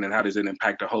investment and how does it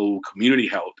impact the whole community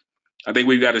health, I think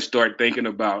we've got to start thinking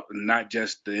about not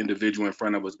just the individual in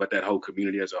front of us, but that whole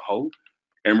community as a whole,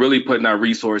 and really putting our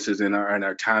resources and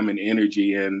our time and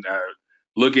energy and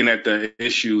looking at the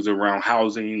issues around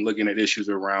housing, looking at issues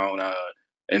around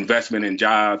investment in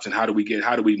jobs, and how do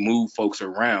we move folks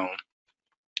around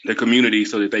the community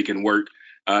so that they can work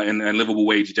in livable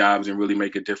wage jobs and really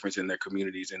make a difference in their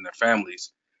communities and their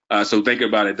families. So think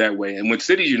about it that way. And what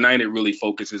Cities United really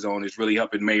focuses on is really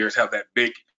helping mayors have that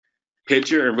big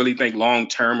picture and really think long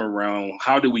term around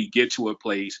how do we get to a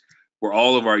place where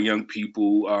all of our young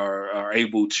people are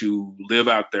able to live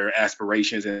out their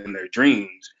aspirations and their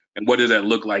dreams, and what does that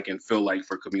look like and feel like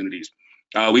for communities.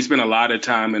 We spend a lot of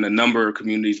time in a number of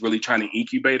communities really trying to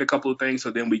incubate a couple of things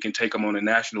so then we can take them on a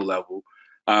national level.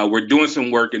 We're doing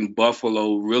some work in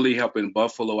Buffalo, really helping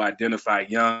Buffalo identify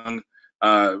young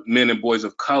men and boys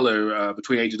of color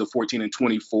between ages of 14 and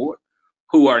 24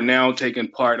 who are now taking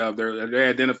part of they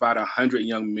identified 100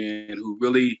 young men who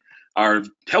really are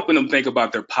helping them think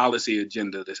about their policy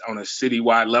agenda that's on a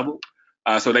citywide level.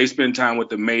 So they spend time with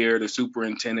the mayor, the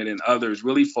superintendent, and others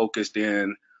really focused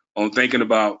in on thinking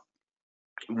about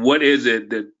what is it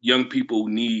that young people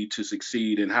need to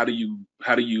succeed, and how do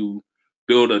you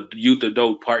build a youth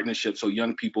adult partnership so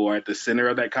young people are at the center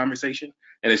of that conversation,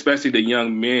 and especially the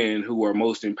young men who are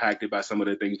most impacted by some of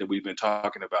the things that we've been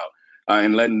talking about,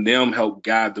 and letting them help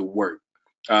guide the work.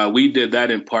 We did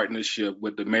that in partnership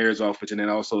with the mayor's office and then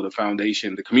also the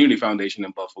foundation, the community foundation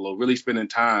in Buffalo, really spending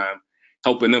time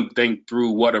helping them think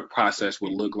through what a process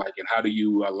would look like and how do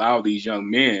you allow these young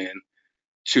men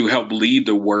to help lead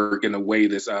the work in a way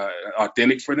that's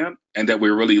authentic for them, and that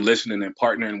we're really listening and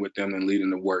partnering with them and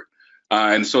leading the work.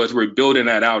 And so as we're building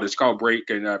that out, it's called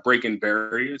Breaking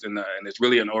Barriers, and it's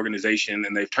really an organization,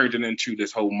 and they've turned it into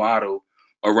this whole model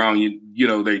around,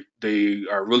 they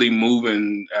are really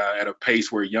moving at a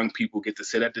pace where young people get to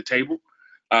sit at the table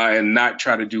and not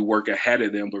try to do work ahead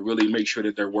of them, but really make sure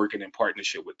that they're working in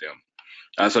partnership with them.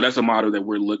 So that's a model that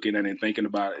we're looking at and thinking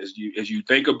about as you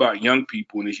think about young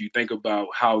people and as you think about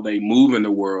how they move in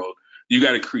the world. You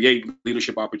got to create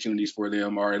leadership opportunities for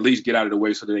them, or at least get out of the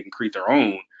way so that they can create their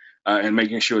own, and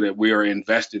making sure that we are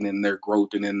investing in their growth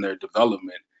and in their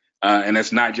development. And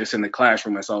that's not just in the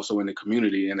classroom, it's also in the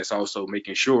community, and it's also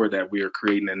making sure that we are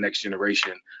creating the next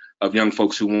generation of young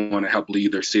folks who want to help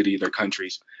lead their city, their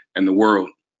countries, and the world.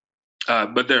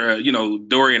 But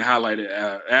Dorian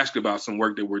asked about some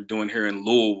work that we're doing here in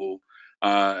Louisville,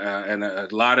 and a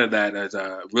lot of that has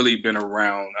really been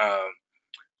around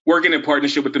working in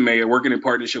partnership with the mayor, working in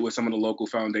partnership with some of the local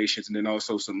foundations, and then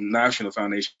also some national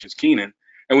foundations, Keenan.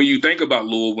 And when you think about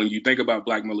Louisville, when you think about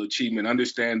Black Male Achievement,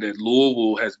 understand that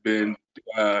Louisville has been,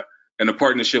 in a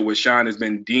partnership with Shawn, has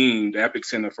been deemed the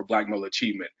epicenter for Black Male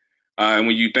Achievement. And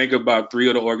when you think about 3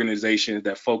 other organizations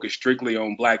that focus strictly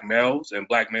on Black males and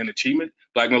Black male achievement,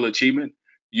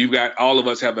 you've got all of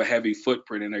us have a heavy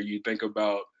footprint in there. You think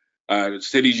about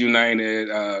Cities United,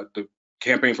 the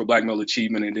Campaign for Black Male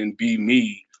Achievement, and then Be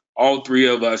Me. All 3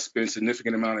 of us spend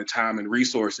significant amount of time and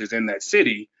resources in that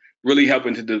city, really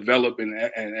helping to develop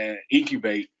and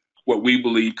incubate what we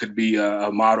believe could be a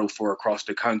model for across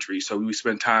the country. So we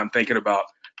spend time thinking about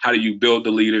how do you build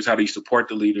the leaders, how do you support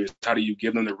the leaders, how do you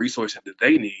give them the resources that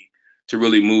they need to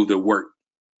really move the work.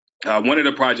 One of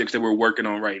the projects that we're working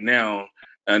on right now,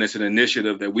 and it's an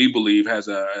initiative that we believe has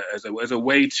as a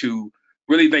way to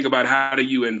really think about how do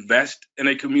you invest in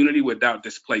a community without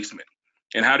displacement,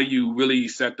 and how do you really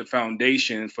set the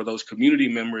foundation for those community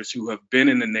members who have been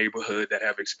in the neighborhood that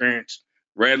have experienced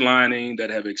redlining, that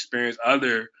have experienced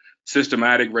other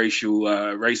systematic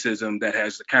racism that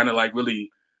has kind of like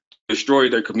really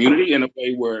destroyed their community in a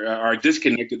way where or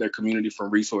disconnected their community from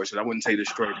resources. I wouldn't say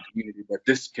destroyed the community, but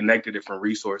disconnected it from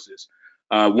resources.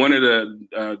 One of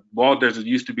the there's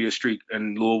used to be a street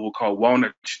in Louisville called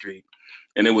Walnut Street,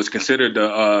 and it was considered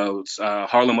the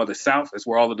Harlem of the South. That's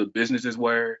where all of the businesses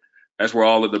were. That's where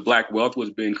all of the black wealth was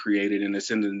being created, and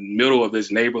it's in the middle of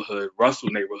this neighborhood, Russell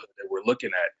neighborhood, that we're looking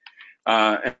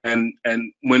at. And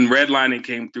when redlining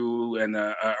came through and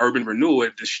urban renewal,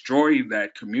 it destroyed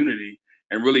that community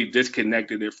and really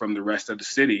disconnected it from the rest of the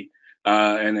city,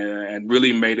 and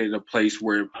really made it a place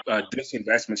where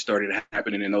disinvestment started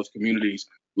happening in those communities,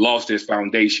 lost its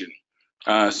foundation.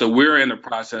 So we're in the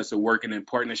process of working in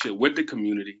partnership with the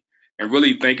community and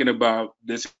really thinking about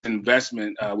this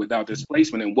investment without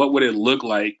displacement and what would it look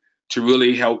like to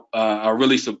really help or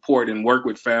really support and work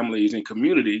with families and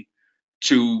community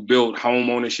to build home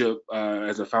ownership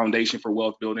as a foundation for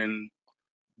wealth building,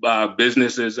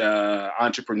 businesses,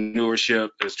 entrepreneurship,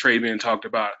 as Trabian talked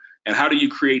about. And how do you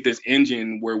create this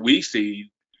engine where we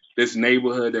see this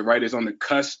neighborhood that is on the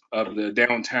cusp of the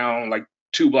downtown, like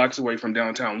 2 blocks away from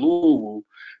downtown Louisville,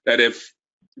 that if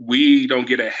we don't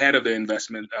get ahead of the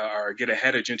investment or get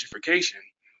ahead of gentrification,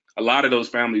 a lot of those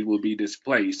families will be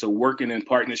displaced. So working in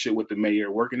partnership with the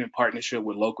mayor, working in partnership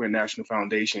with local and national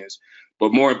foundations,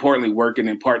 but more importantly, working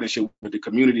in partnership with the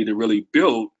community to really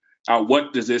build out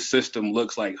what does this system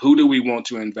looks like? Who do we want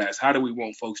to invest? How do we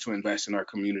want folks to invest in our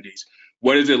communities?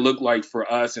 What does it look like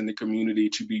for us in the community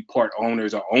to be part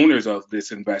owners or owners of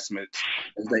this investment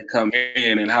as they come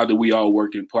in, and how do we all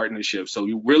work in partnership? So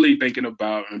you're really thinking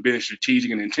about and being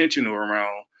strategic and intentional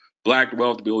around Black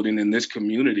wealth building in this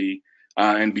community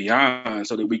and beyond,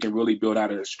 so that we can really build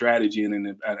out a strategy and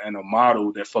a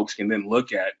model that folks can then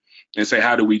look at and say,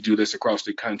 how do we do this across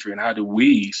the country, and how do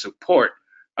we support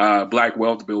Black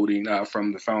wealth building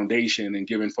from the foundation and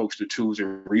giving folks the tools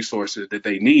and resources that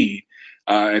they need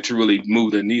and to really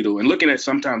move the needle. And looking at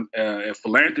sometimes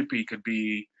philanthropy could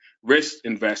be risk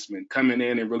investment, coming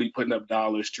in and really putting up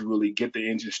dollars to really get the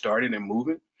engine started and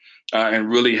moving and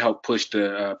really help push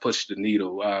the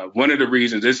needle. One of the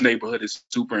reasons this neighborhood is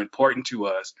super important to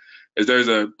us is there's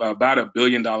about $1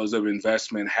 billion of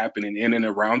investment happening in and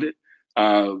around it.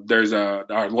 There's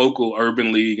our local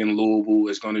urban league in Louisville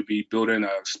is going to be building a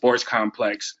sports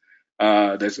complex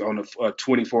that's on a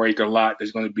 24-acre lot.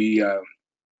 There's going to be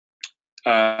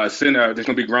a center that's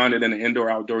going to be grounded in an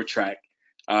indoor-outdoor track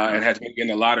and has been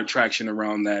getting a lot of traction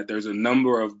around that. There's a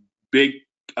number of big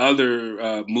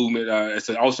other movement. It's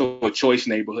also a choice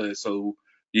neighborhood, so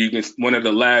one of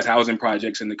the last housing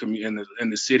projects in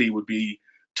the city would be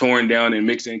torn down, and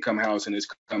mixed income housing is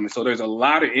coming. So there's a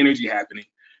lot of energy happening.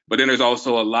 But then there's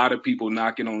also a lot of people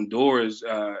knocking on doors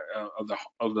of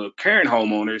the current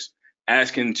homeowners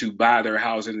asking to buy their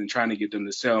houses and trying to get them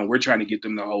to sell. And we're trying to get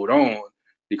them to hold on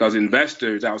because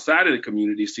investors outside of the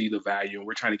community see the value, and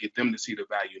we're trying to get them to see the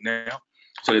value now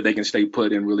so that they can stay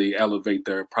put and really elevate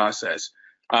their process.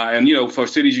 And, for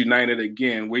Cities United,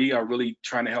 again, we are really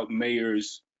trying to help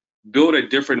mayors build a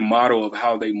different model of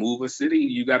how they move a city.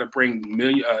 You got to bring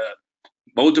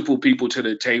multiple people to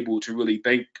the table to really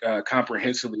think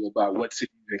comprehensively about what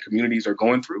cities and communities are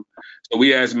going through. So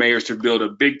we ask mayors to build a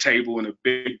big table and a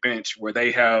big bench where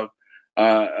they have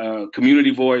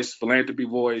community voice, philanthropy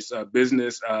voice,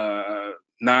 business,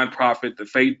 nonprofit, the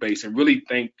faith base, and really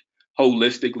think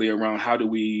holistically around how do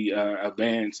we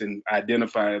advance and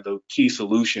identify the key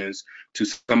solutions to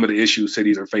some of the issues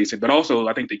cities are facing. But also,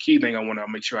 I think the key thing I want to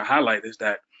make sure I highlight is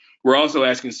that we're also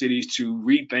asking cities to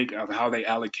rethink of how they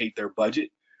allocate their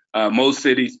budget. Most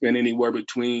cities spend anywhere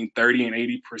between 30 and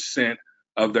 80%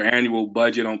 of their annual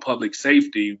budget on public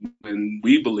safety, and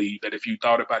we believe that if you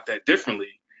thought about that differently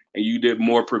and you did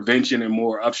more prevention and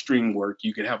more upstream work,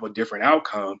 you could have a different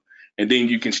outcome. And then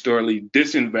you can slowly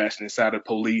disinvest inside of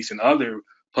police and other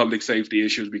public safety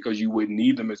issues because you wouldn't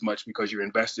need them as much because you're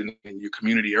investing in your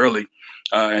community early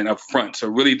and upfront. So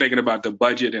really thinking about the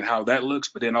budget and how that looks,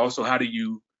 but then also how do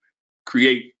you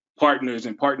create partners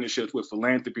and partnerships with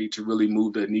philanthropy to really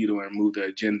move the needle and move the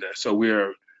agenda. So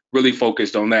we're really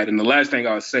focused on that. And the last thing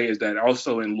I'll say is that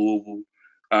also in Louisville,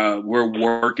 we're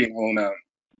working on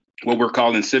what we're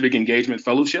calling civic engagement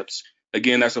fellowships.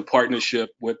 Again, that's a partnership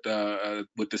with the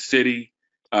city.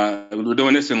 We're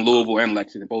doing this in Louisville and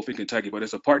Lexington, both in Kentucky, but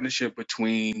it's a partnership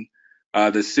between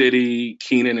the city,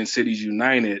 Keenan, and Cities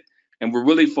United. And we're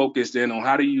really focused in on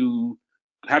how do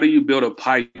you build a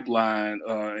pipeline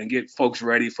and get folks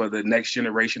ready for the next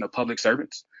generation of public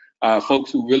servants,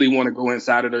 folks who really want to go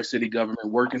inside of their city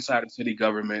government, work inside of city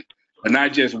government,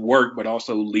 not just work, but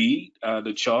also lead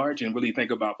the charge and really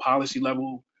think about policy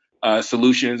level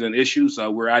solutions and issues.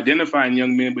 We're identifying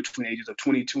young men between ages of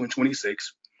 22 and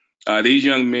 26. These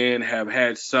young men have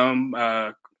had some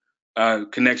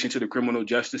connection to the criminal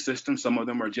justice system. Some of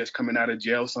them are just coming out of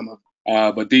jail.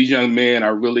 But these young men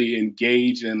are really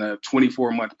engaged in a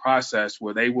 24-month process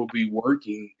where they will be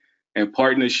working in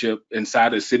partnership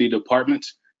inside of city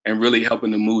departments and really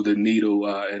helping to move the needle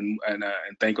and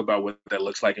think about what that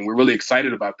looks like. And we're really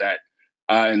excited about that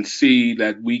and see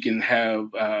that we can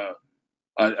have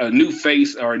a new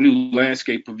face or a new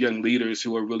landscape of young leaders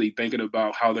who are really thinking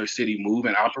about how their city move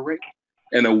and operate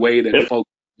in a way that folks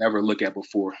never look at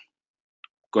before.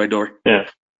 Go ahead, Dory. Yeah.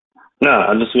 No,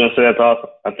 I'm just going to say that's awesome.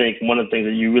 I think one of the things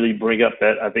that you really bring up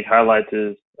that I think highlights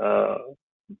is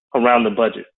around the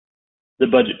budget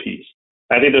piece.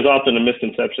 I think there's often a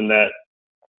misconception that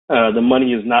the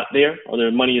money is not there, or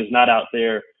the money is not out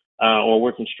there, or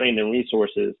we're constrained in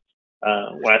resources.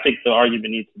 Well, I think the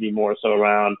argument needs to be more so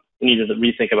around we need to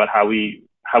rethink about how we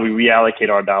reallocate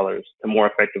our dollars to more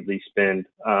effectively spend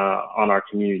on our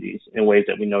communities in ways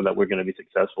that we know that we're going to be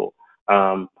successful.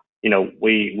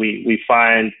 We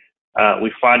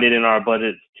find it in our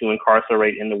budget to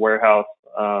incarcerate in the warehouse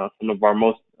some of our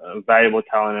most valuable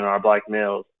talent in our Black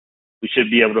males. We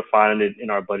should be able to find it in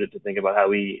our budget to think about how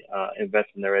we invest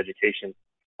in their education,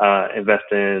 invest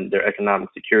in their economic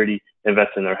security,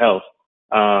 invest in their health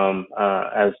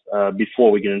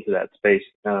before we get into that space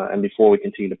and before we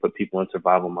continue to put people in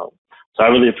survival mode. So I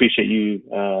really appreciate you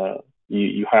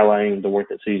highlighting the work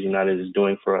that Cities United is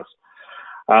doing for us.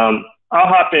 I'll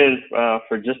hop in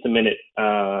for just a minute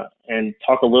and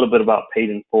talk a little bit about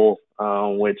Paid in Full,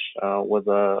 which was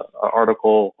an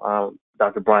article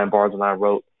Dr. Brian Barnes and I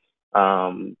wrote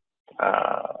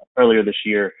earlier this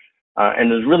year,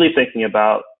 and is really thinking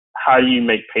about how you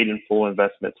make paid in full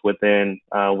investments within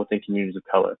communities of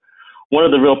color. One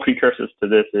of the real precursors to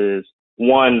this is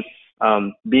one,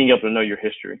 being able to know your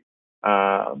history,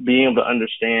 being able to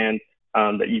understand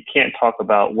that you can't talk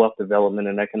about wealth development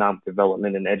and economic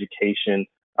development and education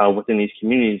within these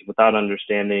communities without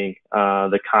understanding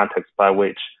the context by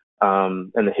which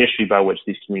and the history by which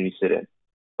these communities sit in,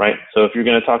 right? So if you're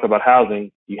going to talk about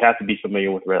housing, you have to be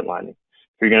familiar with redlining.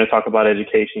 If you're going to talk about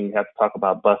education, you have to talk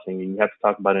about busing, and you have to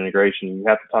talk about integration, and you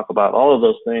have to talk about all of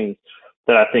those things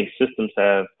that I think systems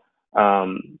have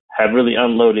really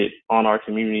unloaded on our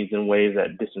communities in ways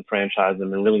that disenfranchise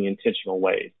them in really intentional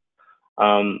ways.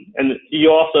 And you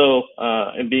also,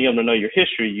 in being able to know your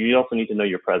history, you also need to know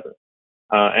your present,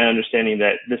 and understanding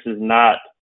that this is not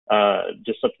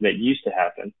just something that used to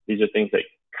happen. These are things that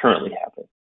currently happen.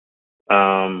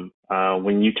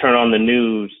 When you turn on the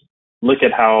news, look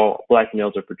at how Black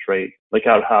males are portrayed. Look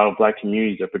at how Black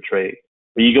communities are portrayed.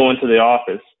 When you go into the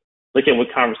office, look at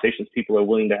what conversations people are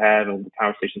willing to have and what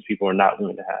conversations people are not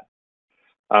willing to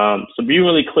have. So be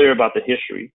really clear about the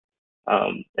history.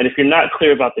 And if you're not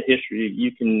clear about the history,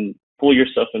 you can fool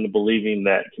yourself into believing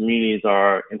that communities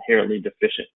are inherently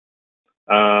deficient,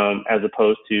 as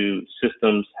opposed to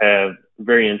systems have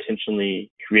very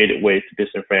intentionally created ways to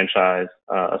disenfranchise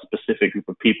a specific group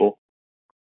of people.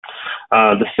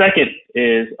 The second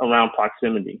is around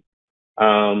proximity.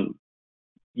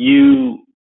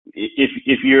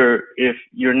 If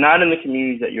you're not in the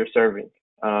communities that you're serving,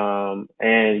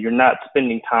 and you're not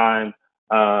spending time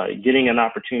getting an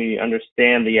opportunity to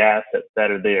understand the assets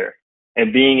that are there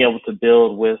and being able to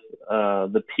build with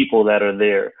the people that are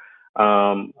there,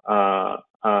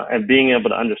 and being able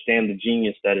to understand the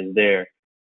genius that is there,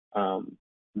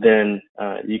 then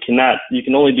you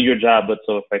can only do your job but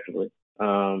so effectively.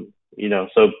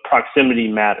 So proximity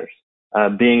matters.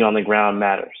 Being on the ground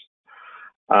matters.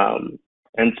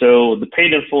 And so the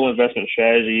paid in full investment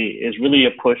strategy is really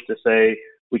a push to say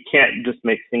we can't just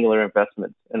make singular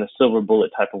investments in a silver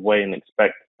bullet type of way and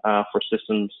expect for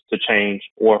systems to change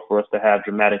or for us to have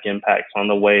dramatic impacts on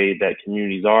the way that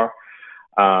communities are,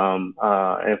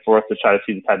 and for us to try to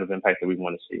see the type of impact that we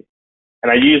want to see.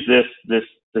 And I use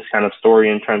this kind of story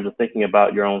in terms of thinking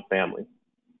about your own family.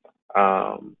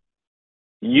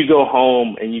 You go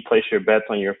home and you place your bets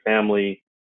on your family.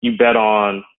 You bet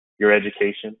on your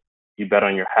education. You bet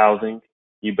on your housing.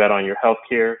 You bet on your health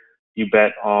care. You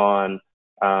bet on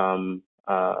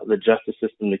the justice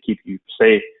system to keep you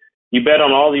safe. You bet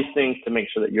on all these things to make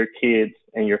sure that your kids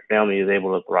and your family is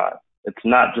able to thrive. It's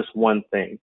not just one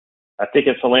thing. I think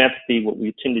in philanthropy, what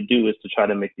we tend to do is to try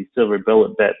to make these silver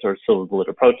bullet bets or silver bullet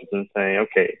approaches and saying,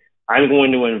 okay, I'm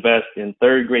going to invest in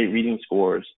third grade reading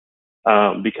scores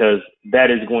because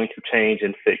that is going to change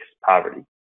and fix poverty.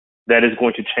 That is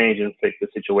going to change and fix the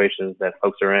situations that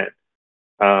folks are in.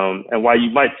 And while you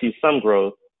might see some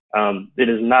growth, it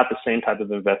is not the same type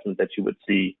of investment that you would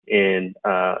see in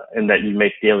and that you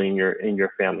make daily in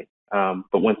your family.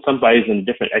 But when somebody's in a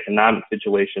different economic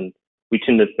situation, we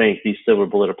tend to think these silver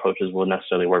bullet approaches will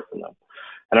necessarily work for them.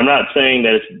 And I'm not saying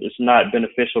that it's not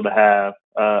beneficial to have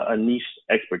a niche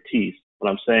expertise. What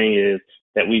I'm saying is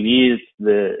that we need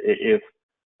if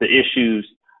the issues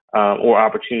or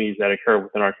opportunities that occur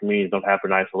within our communities don't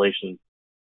happen in isolation,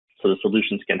 so the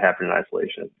solutions can happen in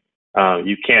isolation.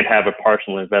 You can't have a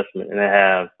partial investment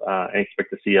and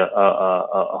expect to see a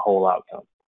whole outcome.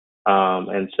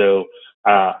 And so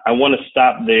I want to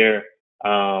stop there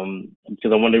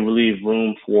because I want to leave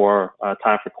room for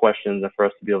time for questions and for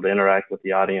us to be able to interact with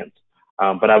the audience.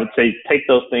 But I would say take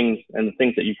those things and the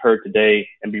things that you've heard today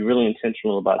and be really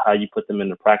intentional about how you put them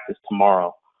into practice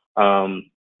tomorrow.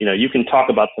 You can talk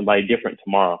about somebody different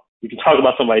tomorrow. You can talk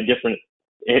about somebody different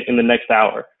in the next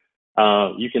hour.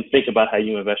 You can think about how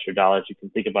you invest your dollars. You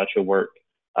can think about your work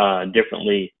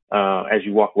differently as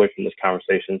you walk away from this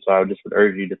conversation. So I would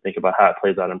urge you to think about how it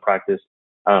plays out in practice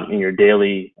in your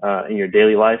daily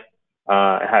life,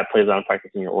 and how it plays out in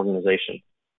practice in your organization.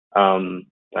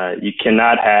 You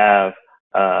cannot have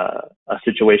a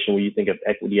situation where you think of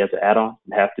equity as an add-on.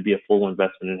 It has to be a full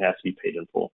investment and it has to be paid in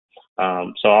full.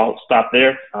 So I'll stop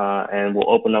there and we'll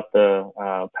open up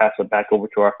pass it back over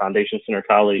to our Foundation Center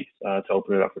colleagues to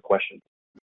open it up for questions.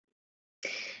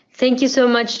 Thank you so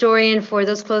much, Dorian, for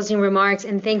those closing remarks.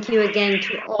 And thank you again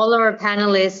to all our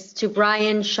panelists, to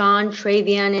Brian, Shawn,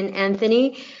 Trabian, and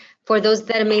Anthony for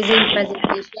that amazing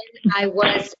presentation. I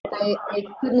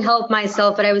couldn't help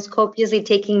myself, but I was copiously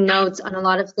taking notes on a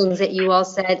lot of things that you all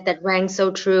said that rang so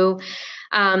true.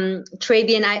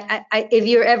 Trabian, if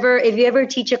you ever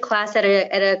teach a class at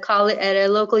a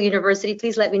local university,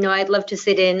 please let me know. I'd love to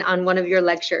sit in on one of your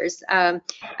lectures. I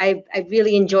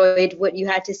really enjoyed what you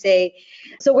had to say.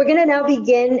 So we're going to now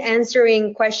begin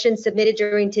answering questions submitted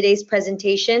during today's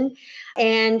presentation.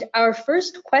 And our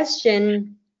first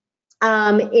question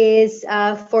is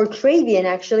for Trabian,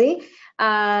 actually.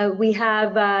 We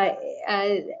have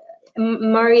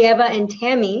Marieva and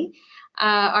Tammy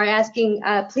are asking,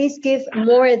 please give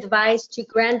more advice to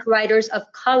grant writers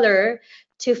of color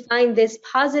to find this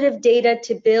positive data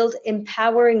to build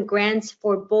empowering grants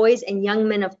for boys and young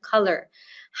men of color.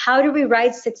 How do we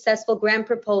write successful grant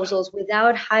proposals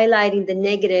without highlighting the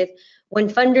negative when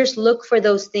funders look for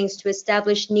those things to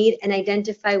establish need and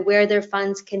identify where their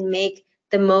funds can make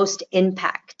the most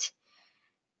impact?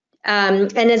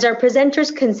 And as our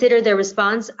presenters consider their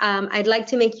response, I'd like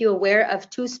to make you aware of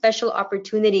two special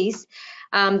opportunities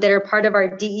that are part of our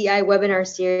DEI webinar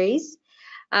series.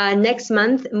 Next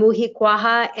month, Muhi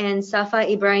Kwaha and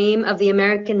Safa Ibrahim of the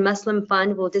American Muslim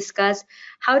Fund will discuss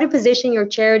how to position your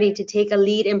charity to take a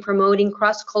lead in promoting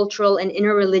cross-cultural and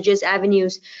interreligious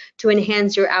avenues to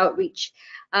enhance your outreach.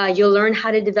 You'll learn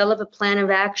how to develop a plan of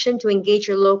action to engage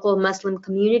your local Muslim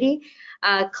community.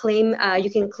 You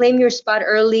can claim your spot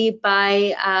early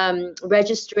by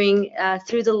registering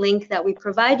through the link that we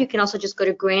provide. You can also just go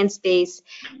to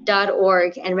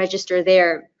grantspace.org and register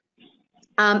there.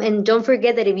 And don't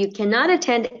forget that if you cannot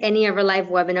attend any of our live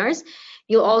webinars,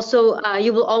 you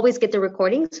will always get the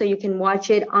recording, so you can watch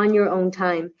it on your own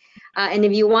time. And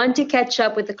if you want to catch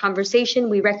up with the conversation,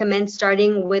 we recommend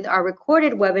starting with our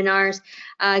recorded webinars,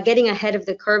 Getting Ahead of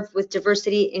the Curve with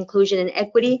Diversity, Inclusion, and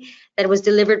Equity, that was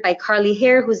delivered by Carly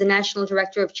Hare, who's the National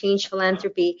Director of Change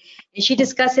Philanthropy. And she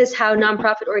discusses how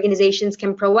nonprofit organizations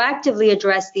can proactively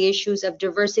address the issues of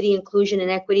diversity, inclusion, and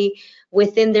equity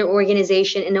within their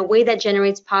organization in a way that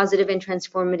generates positive and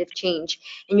transformative change.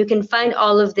 And you can find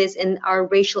all of this in our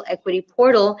racial equity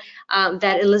portal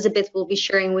that Elizabeth will be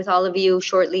sharing with all of you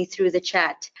shortly through the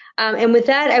chat. And with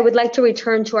that, I would like to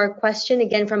return to our question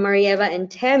again from Marieva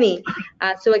and Tammy.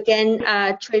 So again,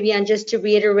 Trabian, just to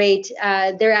reiterate,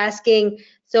 they're asking,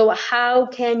 so how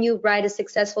can you write a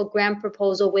successful grant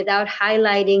proposal without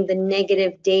highlighting the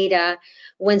negative data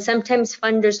when sometimes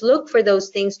funders look for those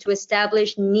things to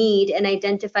establish need and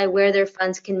identify where their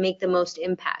funds can make the most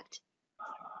impact?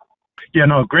 Yeah,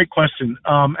 no, great question.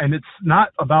 And it's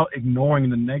not about ignoring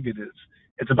the negatives.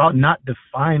 It's about not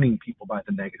defining people by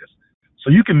the negatives. So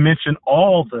you can mention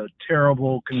all the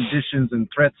terrible conditions and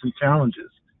threats and challenges,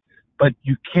 but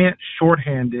you can't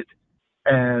shorthand it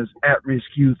as at-risk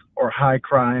youth or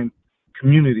high-crime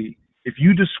community. If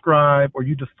you describe or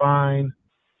you define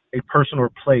a person or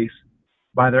place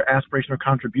by their aspiration or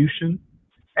contribution,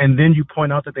 and then you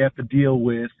point out that they have to deal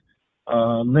with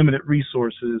limited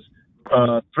resources,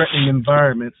 threatening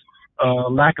environments,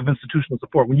 lack of institutional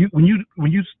support. When you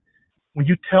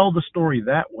tell the story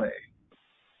that way,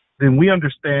 then we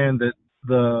understand that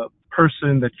the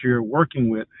person that you're working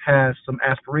with has some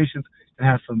aspirations and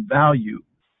has some value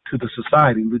to the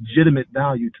society, legitimate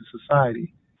value to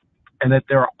society, and that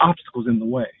there are obstacles in the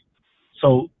way.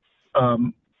 So a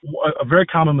very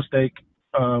common mistake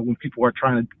when people are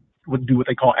trying to do what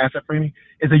they call asset framing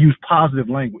is they use positive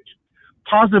language.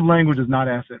 Positive language is not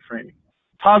asset framing.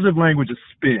 Positive language is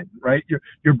spin, right?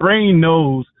 Your brain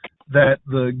knows that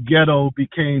the ghetto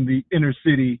became the inner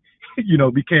city,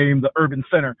 became the urban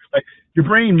center. Like, your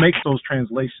brain makes those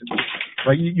translations.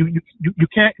 Like, you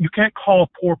can't call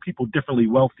poor people differently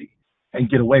wealthy and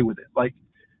get away with it. Like,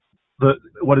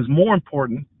 what is more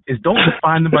important is don't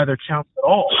define them by their challenge at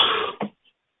all.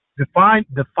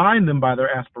 Define them by their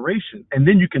aspiration, and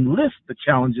then you can list the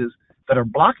challenges that are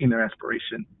blocking their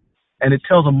aspiration, and it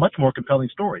tells a much more compelling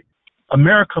story.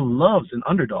 America loves an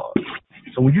underdog.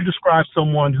 So when you describe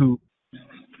someone who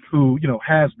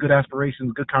has good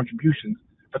aspirations, good contributions,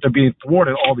 but they're being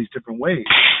thwarted all these different ways,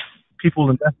 people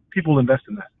invest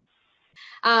in that.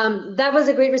 That was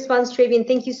a great response, Trabian.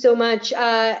 Thank you so much.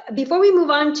 Before we move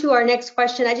on to our next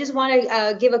question, I just want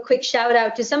to give a quick shout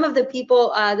out to some of the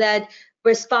people that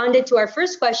responded to our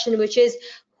first question, which is,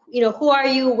 who are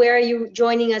you? Where are you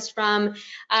joining us from?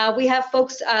 We have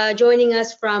folks joining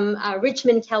us from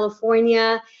Richmond,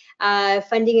 California,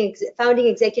 founding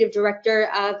executive director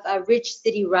of Rich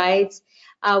City Rides.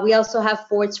 We also have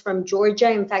Fords from Georgia,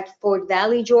 in fact, Ford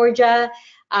Valley, Georgia.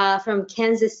 From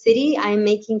Kansas City,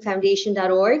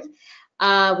 IamMakingFoundation.org.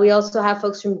 We also have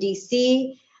folks from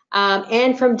DC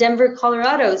and from Denver,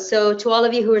 Colorado. So to all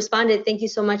of you who responded, thank you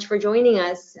so much for joining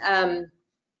us.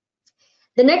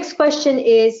 The next question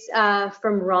is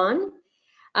from Ron.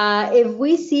 If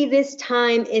we see this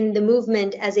time in the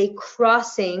movement as a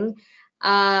crossing,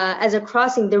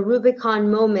 the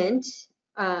Rubicon moment,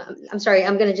 I'm sorry,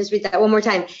 I'm going to just read that one more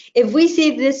time. If we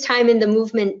see this time in the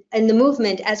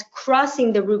movement as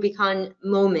crossing the Rubicon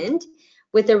moment,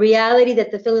 with the reality that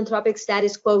the philanthropic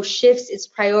status quo shifts its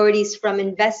priorities from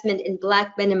investment in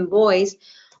Black men and boys,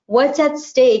 what's at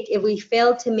stake if we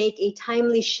fail to make a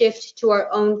timely shift to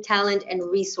our own talent and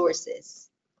resources?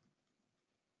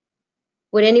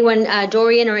 Would anyone,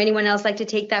 Dorian or anyone else, like to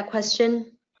take that question?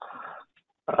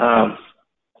 I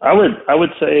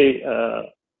would say,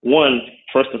 one,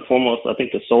 first and foremost, I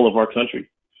think the soul of our country.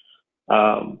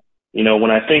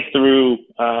 When I think through,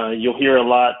 you'll hear a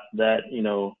lot that,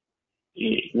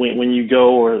 when you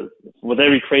go, or with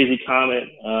every crazy comment,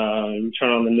 you turn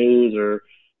on the news or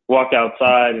walk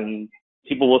outside and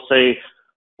people will say,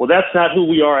 well, that's not who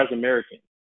we are as Americans.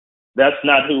 That's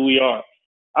not who we are.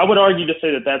 I would argue to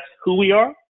say that that's who we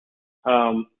are.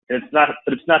 It's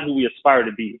not who we aspire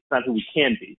to be. It's not who we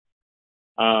can be.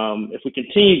 If we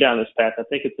continue down this path, I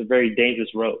think it's a very dangerous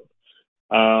road,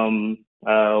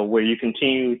 where you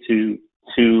continue to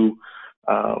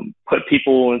put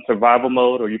people in survival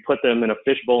mode, or you put them in a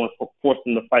fishbowl and force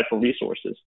them to fight for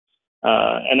resources.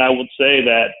 And I would say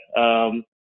that,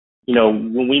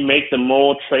 when we make the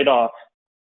moral trade-off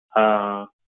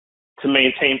to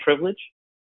maintain privilege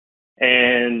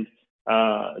and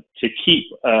to keep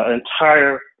an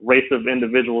entire race of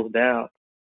individuals down,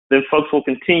 then folks will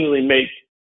continually make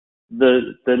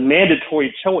the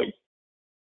mandatory choice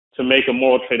to make a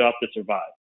moral trade-off to survive.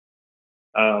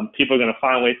 People are going to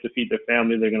find ways to feed their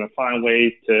family. They're going to find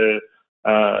ways to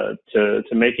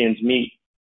make ends meet,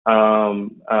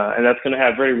 and that's going to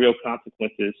have very real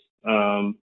consequences,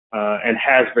 and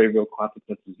has very real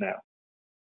consequences now.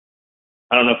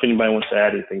 I don't know if anybody wants to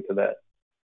add anything to that.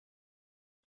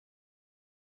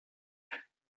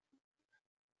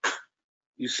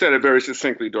 You said it very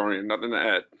succinctly, Dorian. Nothing to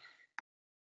add.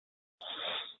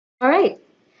 All right.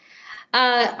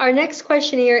 Our next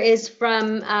question here is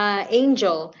from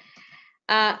Angel.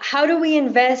 How do we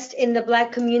invest in the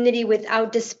Black community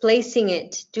without displacing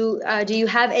it? Do you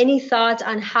have any thoughts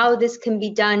on how this can be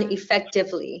done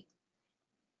effectively?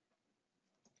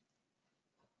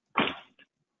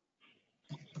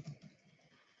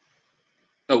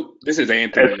 Oh, this is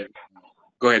Anthony.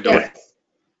 Go ahead, Dorian. Yes.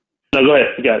 No, go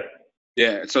ahead. You got it.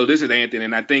 Yeah, so this is Anthony,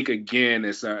 and I think, again,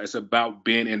 it's about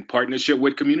being in partnership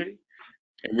with community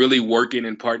and really working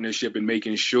in partnership and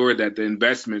making sure that the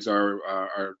investments are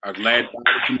led by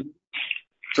the community.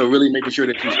 So really making sure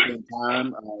that you spend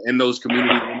time in those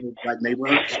communities, in those Black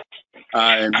neighborhoods,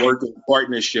 and work in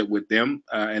partnership with them,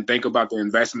 and think about the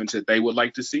investments that they would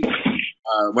like to see.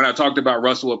 When I talked about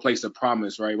Russell, a place of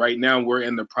promise, right now we're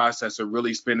in the process of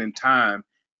really spending time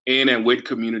in and with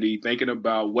community, thinking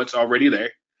about what's already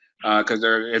there. Because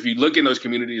if you look in those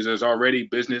communities, there's already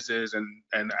businesses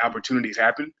and opportunities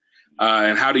happen.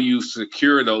 And how do you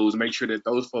secure those, make sure that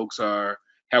those folks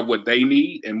have what they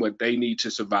need and what they need to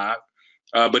survive?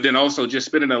 but then also just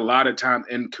spending a lot of time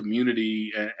in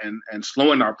community and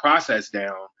slowing our process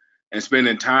down and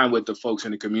spending time with the folks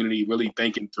in the community, really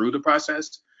thinking through the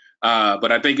process.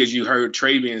 But I think, as you heard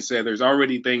Trabian say, there's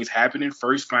already things happening.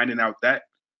 First, finding out that,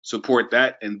 support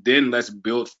that, and then let's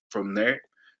build from there.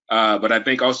 But I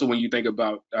think also when you think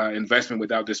about investment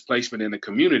without displacement in the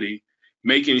community,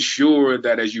 making sure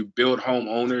that as you build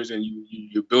homeowners and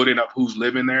you're building up who's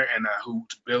living there and who's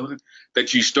building,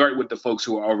 that you start with the folks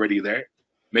who are already there,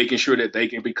 making sure that they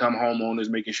can become homeowners,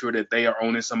 making sure that they are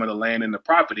owning some of the land and the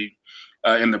property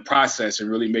in the process, and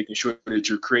really making sure that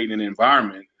you're creating an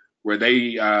environment where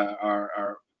they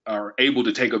are able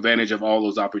to take advantage of all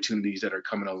those opportunities that are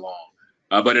coming along.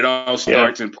 But it all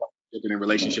starts in partnership and in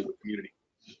relationship with community.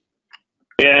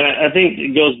 Yeah, and I think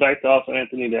it goes back to also,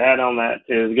 Anthony, to add on that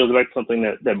is, it goes back to something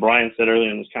that Brian said earlier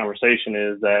in this conversation,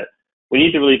 is that we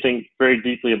need to really think very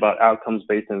deeply about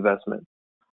outcomes-based investment,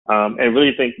 and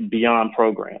really think beyond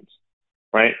programs,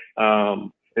 right?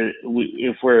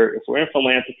 If we're in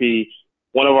philanthropy,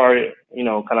 one of our, kind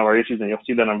of our issues, and you'll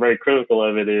see that I'm very critical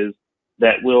of it, is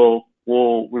that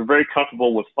we're very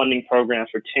comfortable with funding programs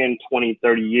for 10, 20,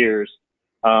 30 years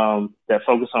that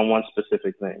focus on one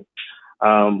specific thing.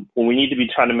 When we need to be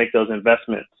trying to make those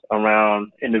investments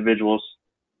around individuals,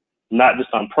 not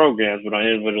just on programs, but on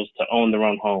individuals to own their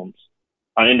own homes,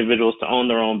 on individuals to own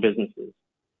their own businesses,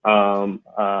 on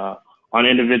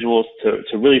individuals to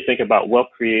really think about wealth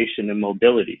creation and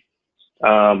mobility,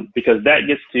 because that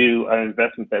gets to an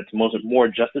investment that's more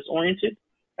justice oriented,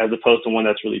 as opposed to one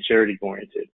that's really charity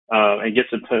oriented, and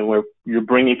gets to the point where you're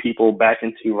bringing people back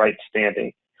into right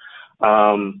standing.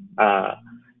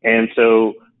 And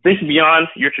so think beyond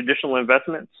your traditional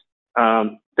investments.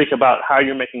 Think about how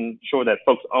you're making sure that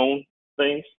folks own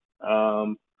things,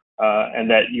 and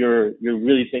that you're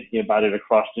really thinking about it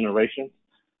across generations,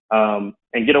 and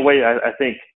get away, I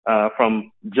think,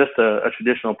 from just a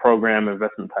traditional program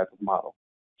investment type of model.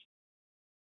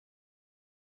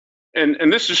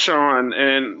 And this is Shawn,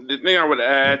 and the thing I would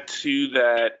add to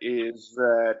that is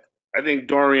that I think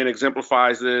Dorian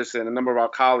exemplifies this, and a number of our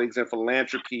colleagues in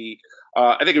philanthropy.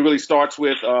 I think it really starts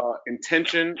with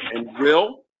intention and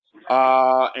will,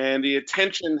 and the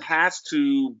intention has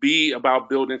to be about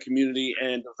building community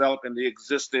and developing the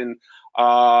existing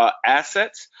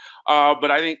assets.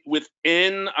 But I think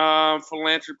within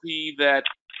philanthropy, that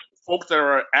folks that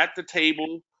are at the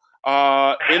table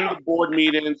in the board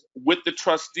meetings with the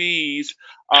trustees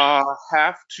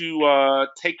have to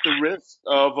take the risk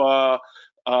of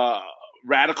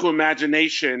radical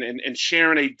imagination and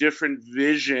sharing a different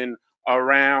vision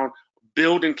around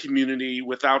building community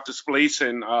without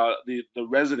displacing the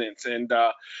residents, and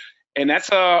that's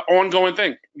an ongoing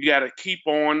thing. You got to keep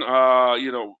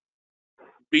on,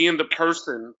 being the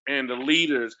person and the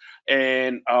leaders,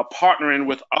 and partnering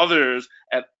with others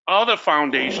at other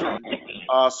foundations,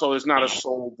 so it's not a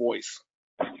sole voice.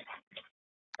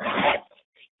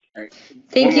 Right.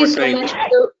 Thank you so much.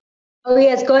 Oh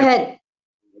yes, go ahead.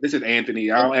 This is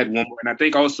Anthony. I'll add one more, and I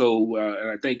think also,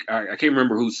 I can't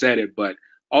remember who said it, but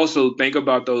also think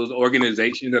about those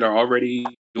organizations that are already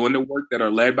doing the work, that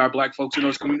are led by Black folks in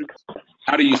those communities.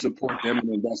 How do you support them and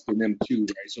invest in them too,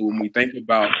 right? So when we think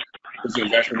about this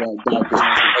investment,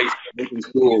 making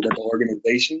sure that the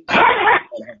organizations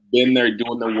that have been there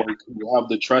doing the work, who have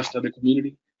the trust of the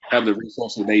community, have the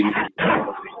resources they need.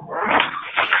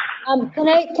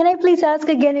 Can I please ask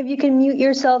again if you can mute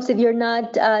yourselves if you're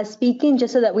not speaking,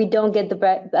 just so that we don't get the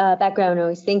background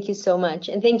noise. Thank you so much,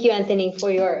 and thank you, Anthony,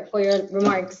 for your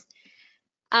remarks.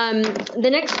 The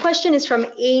next question is from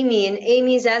Amy, and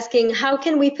Amy is asking, how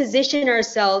can we position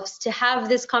ourselves to have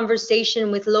this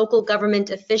conversation with local government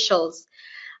officials?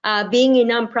 Being a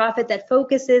nonprofit that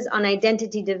focuses on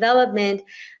identity development,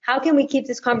 how can we keep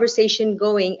this conversation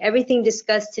going? Everything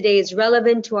discussed today is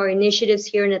relevant to our initiatives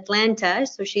here in Atlanta.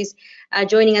 So she's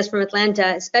joining us from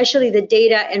Atlanta, especially the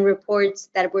data and reports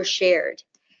that were shared.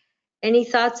 Any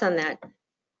thoughts on that?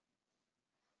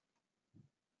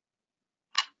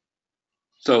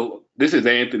 So this is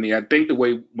Anthony. I think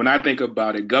when I think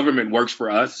about it, government works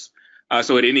for us.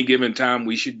 So at any given time,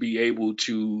 we should be able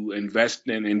to invest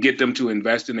in and get them to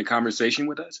invest in the conversation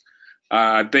with us.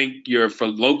 I think for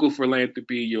local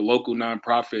philanthropy, your local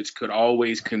nonprofits could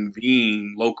always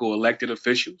convene local elected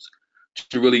officials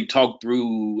to really talk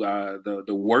through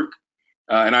the work.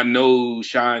 And I know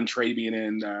Shawn, Trabian,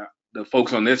 and the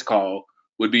folks on this call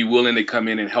would be willing to come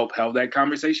in and help have that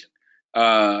conversation.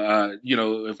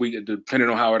 If we, depending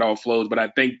on how it all flows, but I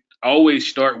think always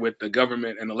start with the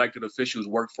government and elected officials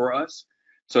work for us.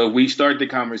 So if we start the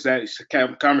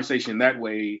conversation that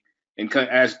way and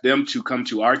ask them to come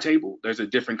to our table, there's a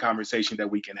different conversation that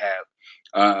we can have.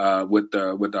 with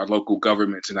our local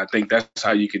governments. And I think that's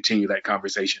how you continue that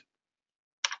conversation.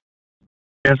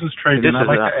 Yes, this is Trabian. I'd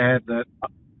like to add that.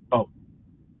 Go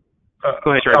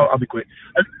ahead, Trabian. I'll be quick.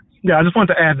 I just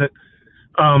wanted to add that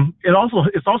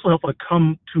it's also helpful to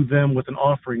come to them with an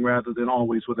offering rather than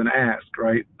always with an ask,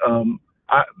 right?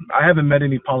 I haven't met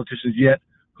any politicians yet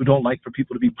who don't like for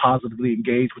people to be positively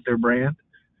engaged with their brand.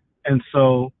 And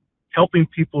so helping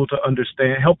them to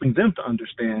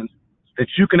understand that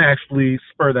you can actually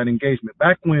spur that engagement.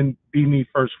 Back when Be Me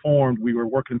first formed, we were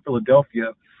working in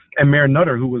Philadelphia, and Mayor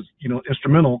Nutter, who was,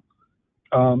 instrumental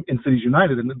in Cities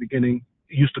United in the beginning,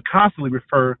 used to constantly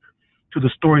refer to the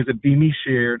stories that Be Me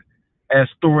shared as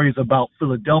stories about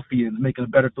Philadelphians making a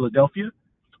better Philadelphia.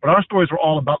 But our stories were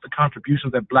all about the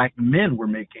contributions that Black men were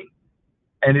making.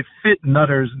 And it fit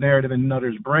Nutter's narrative and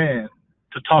Nutter's brand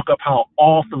to talk up how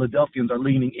all Philadelphians are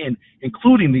leaning in,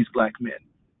 including these Black men,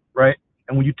 right?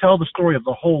 And when you tell the story of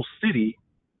the whole city,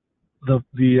 the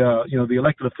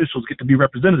elected officials get to be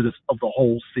representatives of the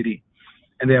whole city,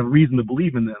 and they have reason to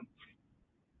believe in them.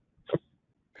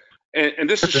 And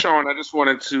this is Shawn. I just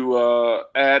wanted to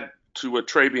add to what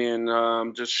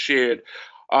Trabian just shared.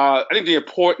 I think the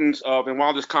importance of, and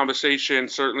while this conversation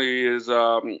certainly is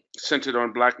centered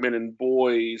on Black men and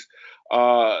boys,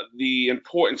 the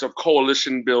importance of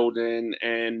coalition building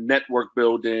and network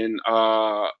building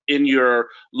in your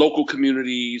local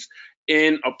communities,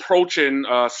 in approaching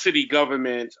city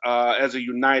government as a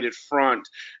united front.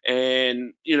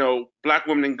 And, Black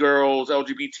women and girls,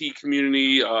 LGBT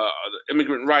community, the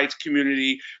immigrant rights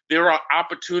community, there are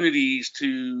opportunities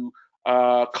to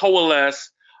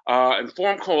coalesce and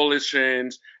form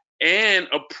coalitions and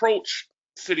approach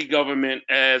city government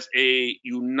as a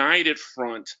united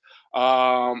front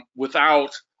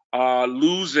without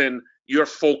losing your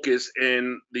focus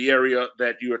in the area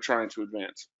that you are trying to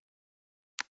advance.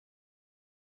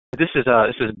 This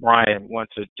is Brian. Want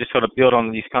to just sort of build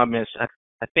on these comments.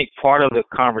 I think part of the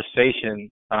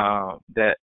conversation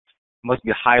that must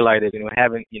be highlighted,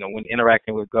 when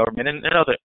interacting with government and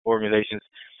other organizations,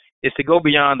 is to go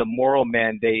beyond the moral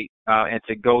mandate and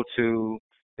to go to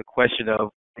the question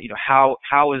of, how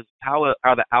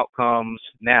are the outcomes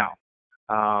now?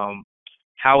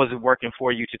 How is it working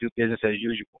for you to do business as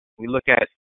usual? We look at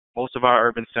most of our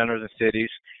urban centers and cities.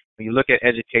 When you look at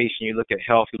education, you look at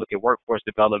health, you look at workforce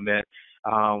development.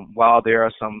 While there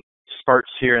are some spurts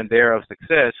here and there of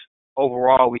success,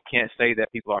 overall we can't say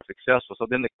that people are successful. So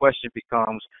then the question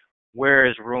becomes, where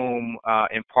is room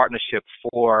in partnership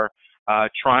for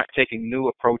taking new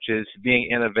approaches, being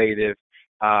innovative,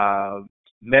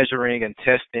 measuring and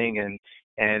testing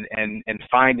and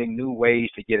finding new ways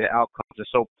to get at outcomes. And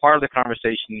so part of the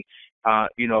conversation,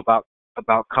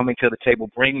 about coming to the table,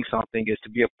 bringing something, is to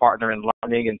be a partner in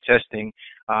learning and testing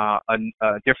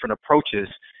different approaches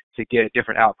to get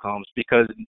different outcomes, because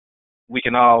we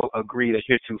can all agree that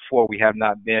heretofore we have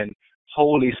not been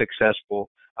wholly successful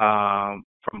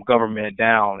from government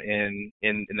down in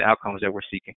the outcomes that we're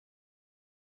seeking.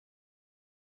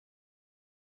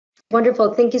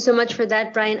 Wonderful. Thank you so much for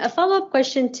that, Brian. A follow-up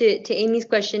question to Amy's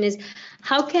question is,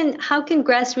 how can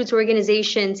grassroots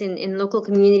organizations in local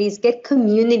communities get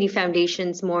community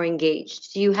foundations more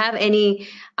engaged? Do you have any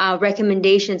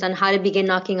recommendations on how to begin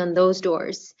knocking on those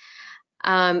doors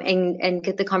and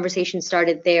get the conversation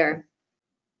started there?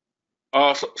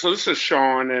 So this is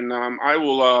Shawn, and I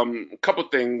will a couple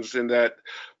things in that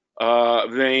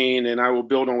vein, and I will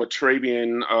build on what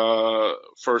Trabian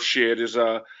first shared. Is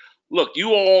look,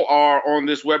 you all are on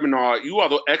this webinar. You are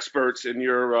the experts in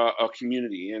your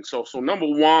community, and so number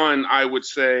one, I would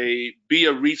say be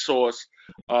a resource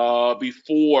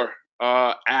before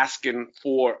asking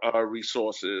for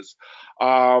resources.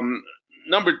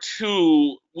 Number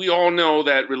two, we all know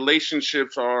that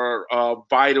relationships are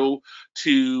vital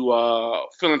to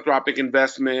philanthropic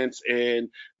investments, and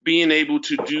being able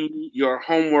to do your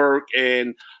homework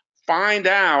and find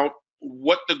out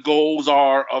what the goals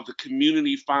are of the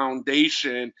community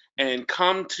foundation and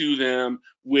come to them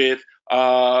with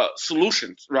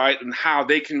solutions, right? And how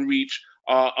they can reach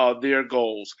their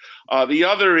goals. The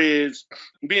other is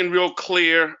being real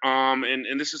clear,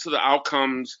 and this is to the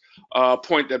outcomes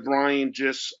point that Brian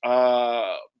just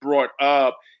brought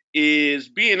up, is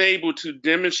being able to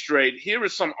demonstrate here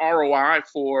is some ROI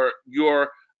for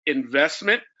your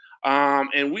investment.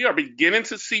 And we are beginning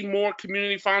to see more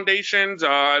community foundations.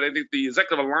 I think the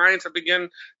Executive Alliance have begun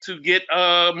to get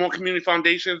more community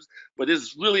foundations, but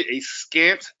it's really a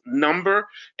scant number.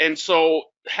 And so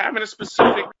having a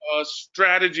specific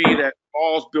strategy that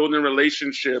involves building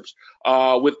relationships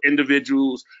with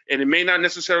individuals, and it may not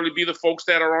necessarily be the folks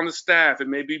that are on the staff. It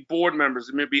may be board members.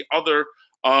 It may be other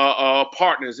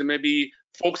partners. It may be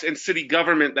folks in city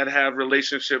government that have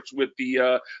relationships with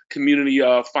the community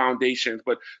foundations,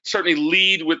 but certainly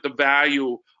lead with the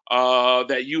value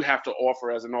that you have to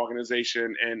offer as an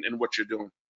organization and what you're doing.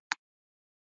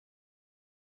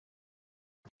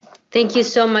 Thank you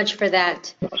so much for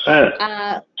that.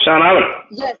 Shawn, I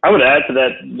would add to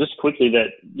that just quickly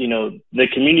that, the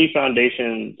community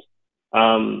foundations,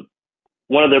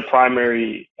 one of their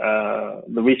primary,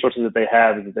 the resources that they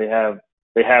have is that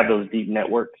they have those deep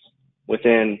networks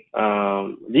within,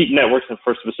 deep networks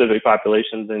for specific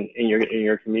populations in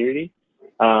your community,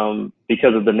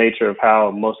 because of the nature of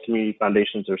how most community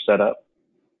foundations are set up.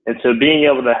 And so being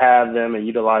able to have them and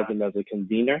utilize them as a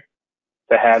convener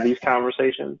to have these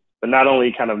conversations, but not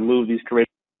only kind of move these courageous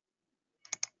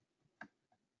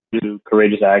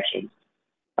actions,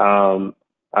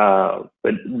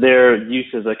 but their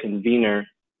use as a convener,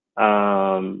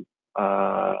 I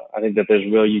think that there's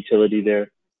real utility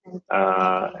there,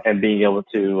 and being able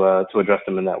to address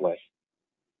them in that way.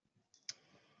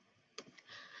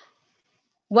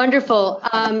 Wonderful.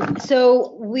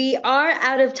 So we are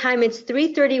out of time. It's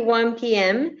 3:31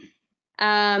 p.m.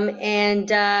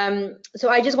 So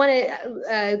I just want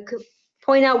to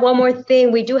point out one more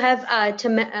thing. We do have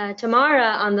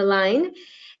Tamara on the line,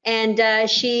 and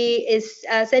she is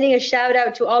sending a shout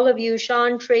out to all of you,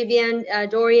 Shawn, Trabian,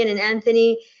 Dorian, and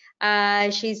Anthony.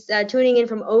 She's tuning in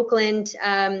from Oakland.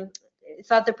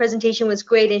 Thought the presentation was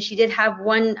great, and she did have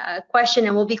one question,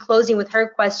 and we'll be closing with her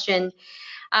question.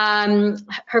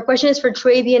 Her question is for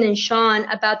Trabian and Shawn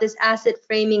about this asset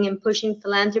framing and pushing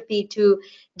philanthropy to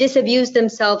disabuse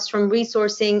themselves from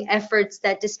resourcing efforts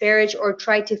that disparage or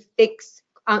try to fix,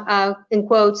 in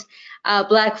quotes,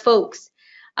 Black folks.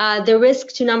 The risk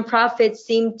to nonprofits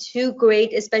seem too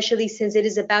great, especially since it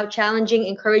is about challenging,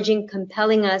 encouraging,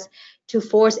 compelling us to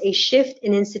force a shift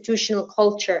in institutional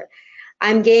culture.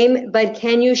 I'm game, but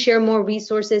can you share more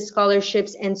resources,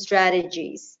 scholarships, and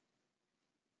strategies?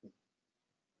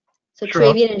 So sure.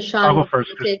 Trabian and Shawn. I'll go first.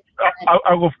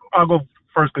 I'll go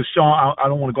first because Shawn. I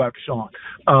don't want to go after Shawn.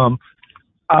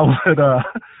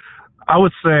 I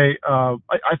would say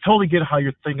I totally get how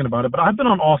you're thinking about it, but I've been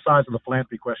on all sides of the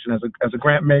philanthropy question as a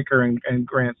grant maker and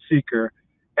grant seeker,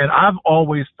 and I've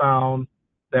always found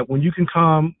that when you can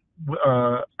come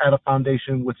at a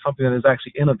foundation with something that is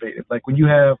actually innovative, like when you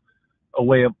have a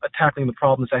way of tackling the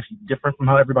problem that's actually different from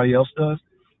how everybody else does,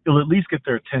 you'll at least get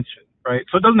their attention, right?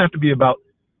 So it doesn't have to be about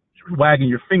wagging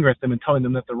your finger at them and telling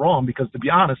them that they're wrong, because to be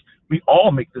honest, we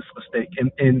all make this mistake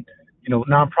in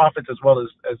nonprofits as well as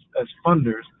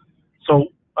funders. So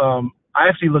I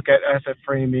actually look at asset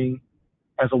framing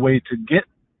as a way to get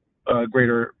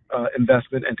greater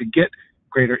investment and to get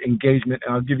greater engagement.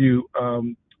 And I'll give you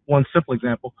one simple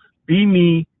example. Be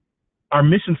Me, our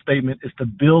mission statement is to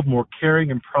build more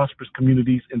caring and prosperous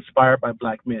communities inspired by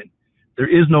Black men. There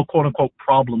is no quote unquote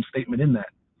problem statement in that.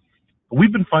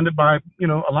 We've been funded by,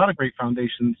 a lot of great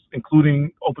foundations,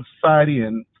 including Open Society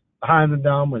and the Heinz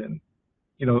Endowment and,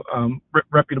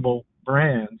 reputable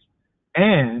brands.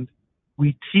 And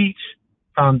we teach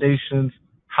foundations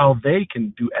how they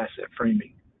can do asset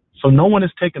framing. So no one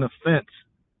has taken offense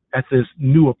at this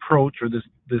new approach or this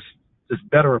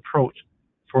better approach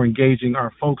for engaging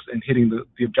our folks and hitting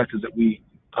the objectives that we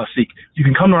seek. You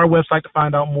can come to our website to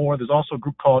find out more. There's also a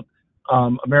group called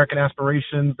American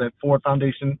Aspirations that Ford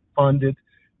Foundation funded.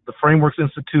 The Frameworks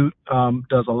Institute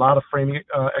does a lot of framing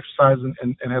exercises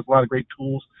and has a lot of great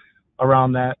tools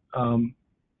around that.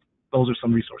 Those are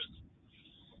some resources.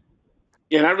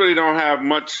 Yeah, and I really don't have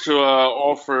much to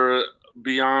offer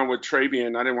beyond what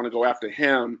Trabian. I didn't want to go after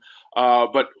him,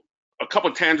 but a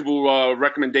couple of tangible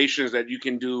recommendations that you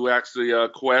can do. Actually, a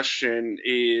question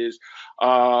is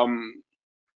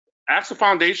ask the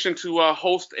foundation to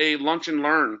host a lunch and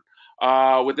learn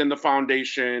within the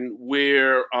foundation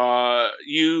where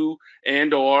you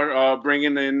and or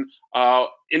bringing in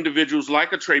individuals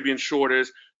like a Trabian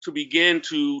Shorters to begin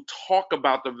to talk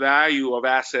about the value of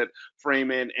asset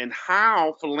framing and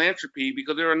how philanthropy,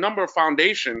 because there are a number of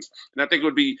foundations, and I think it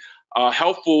would be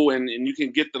helpful, and you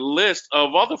can get the list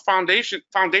of other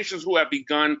foundations who have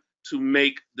begun to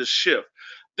make the shift.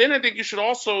 Then I think you should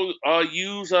also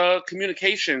use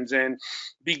communications and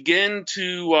begin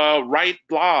to write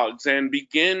blogs and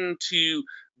begin to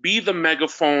be the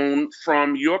megaphone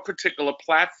from your particular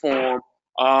platform,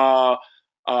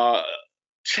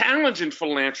 challenging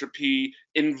philanthropy,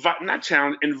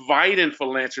 inviting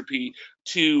philanthropy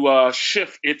to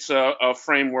shift its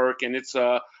framework and its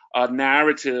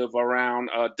narrative around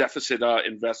deficit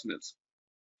investments.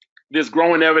 There's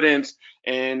growing evidence,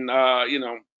 and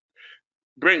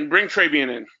bring Trabian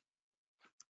in.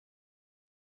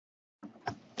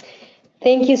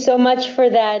 Thank you so much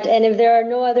for that. And if there are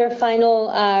no other final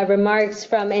remarks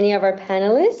from any of our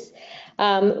panelists,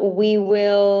 we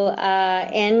will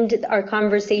end our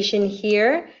conversation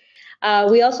here.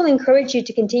 We also encourage you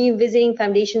to continue visiting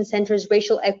Foundation Center's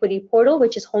Racial Equity Portal,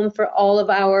 which is home for all of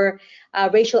our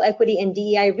racial equity and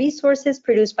DEI resources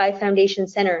produced by Foundation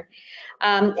Center.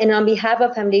 And on behalf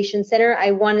of Foundation Center,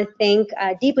 I want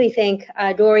to deeply thank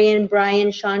Dorian,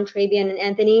 Brian, Shawn, Trabian, and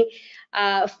Anthony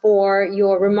for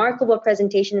your remarkable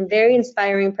presentation, a very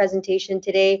inspiring presentation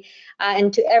today.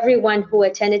 And to everyone who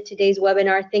attended today's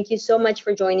webinar, thank you so much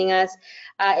for joining us.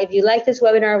 If you like this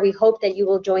webinar, we hope that you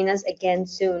will join us again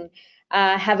soon.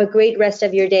 Have a great rest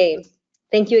of your day.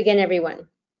 Thank you again, everyone.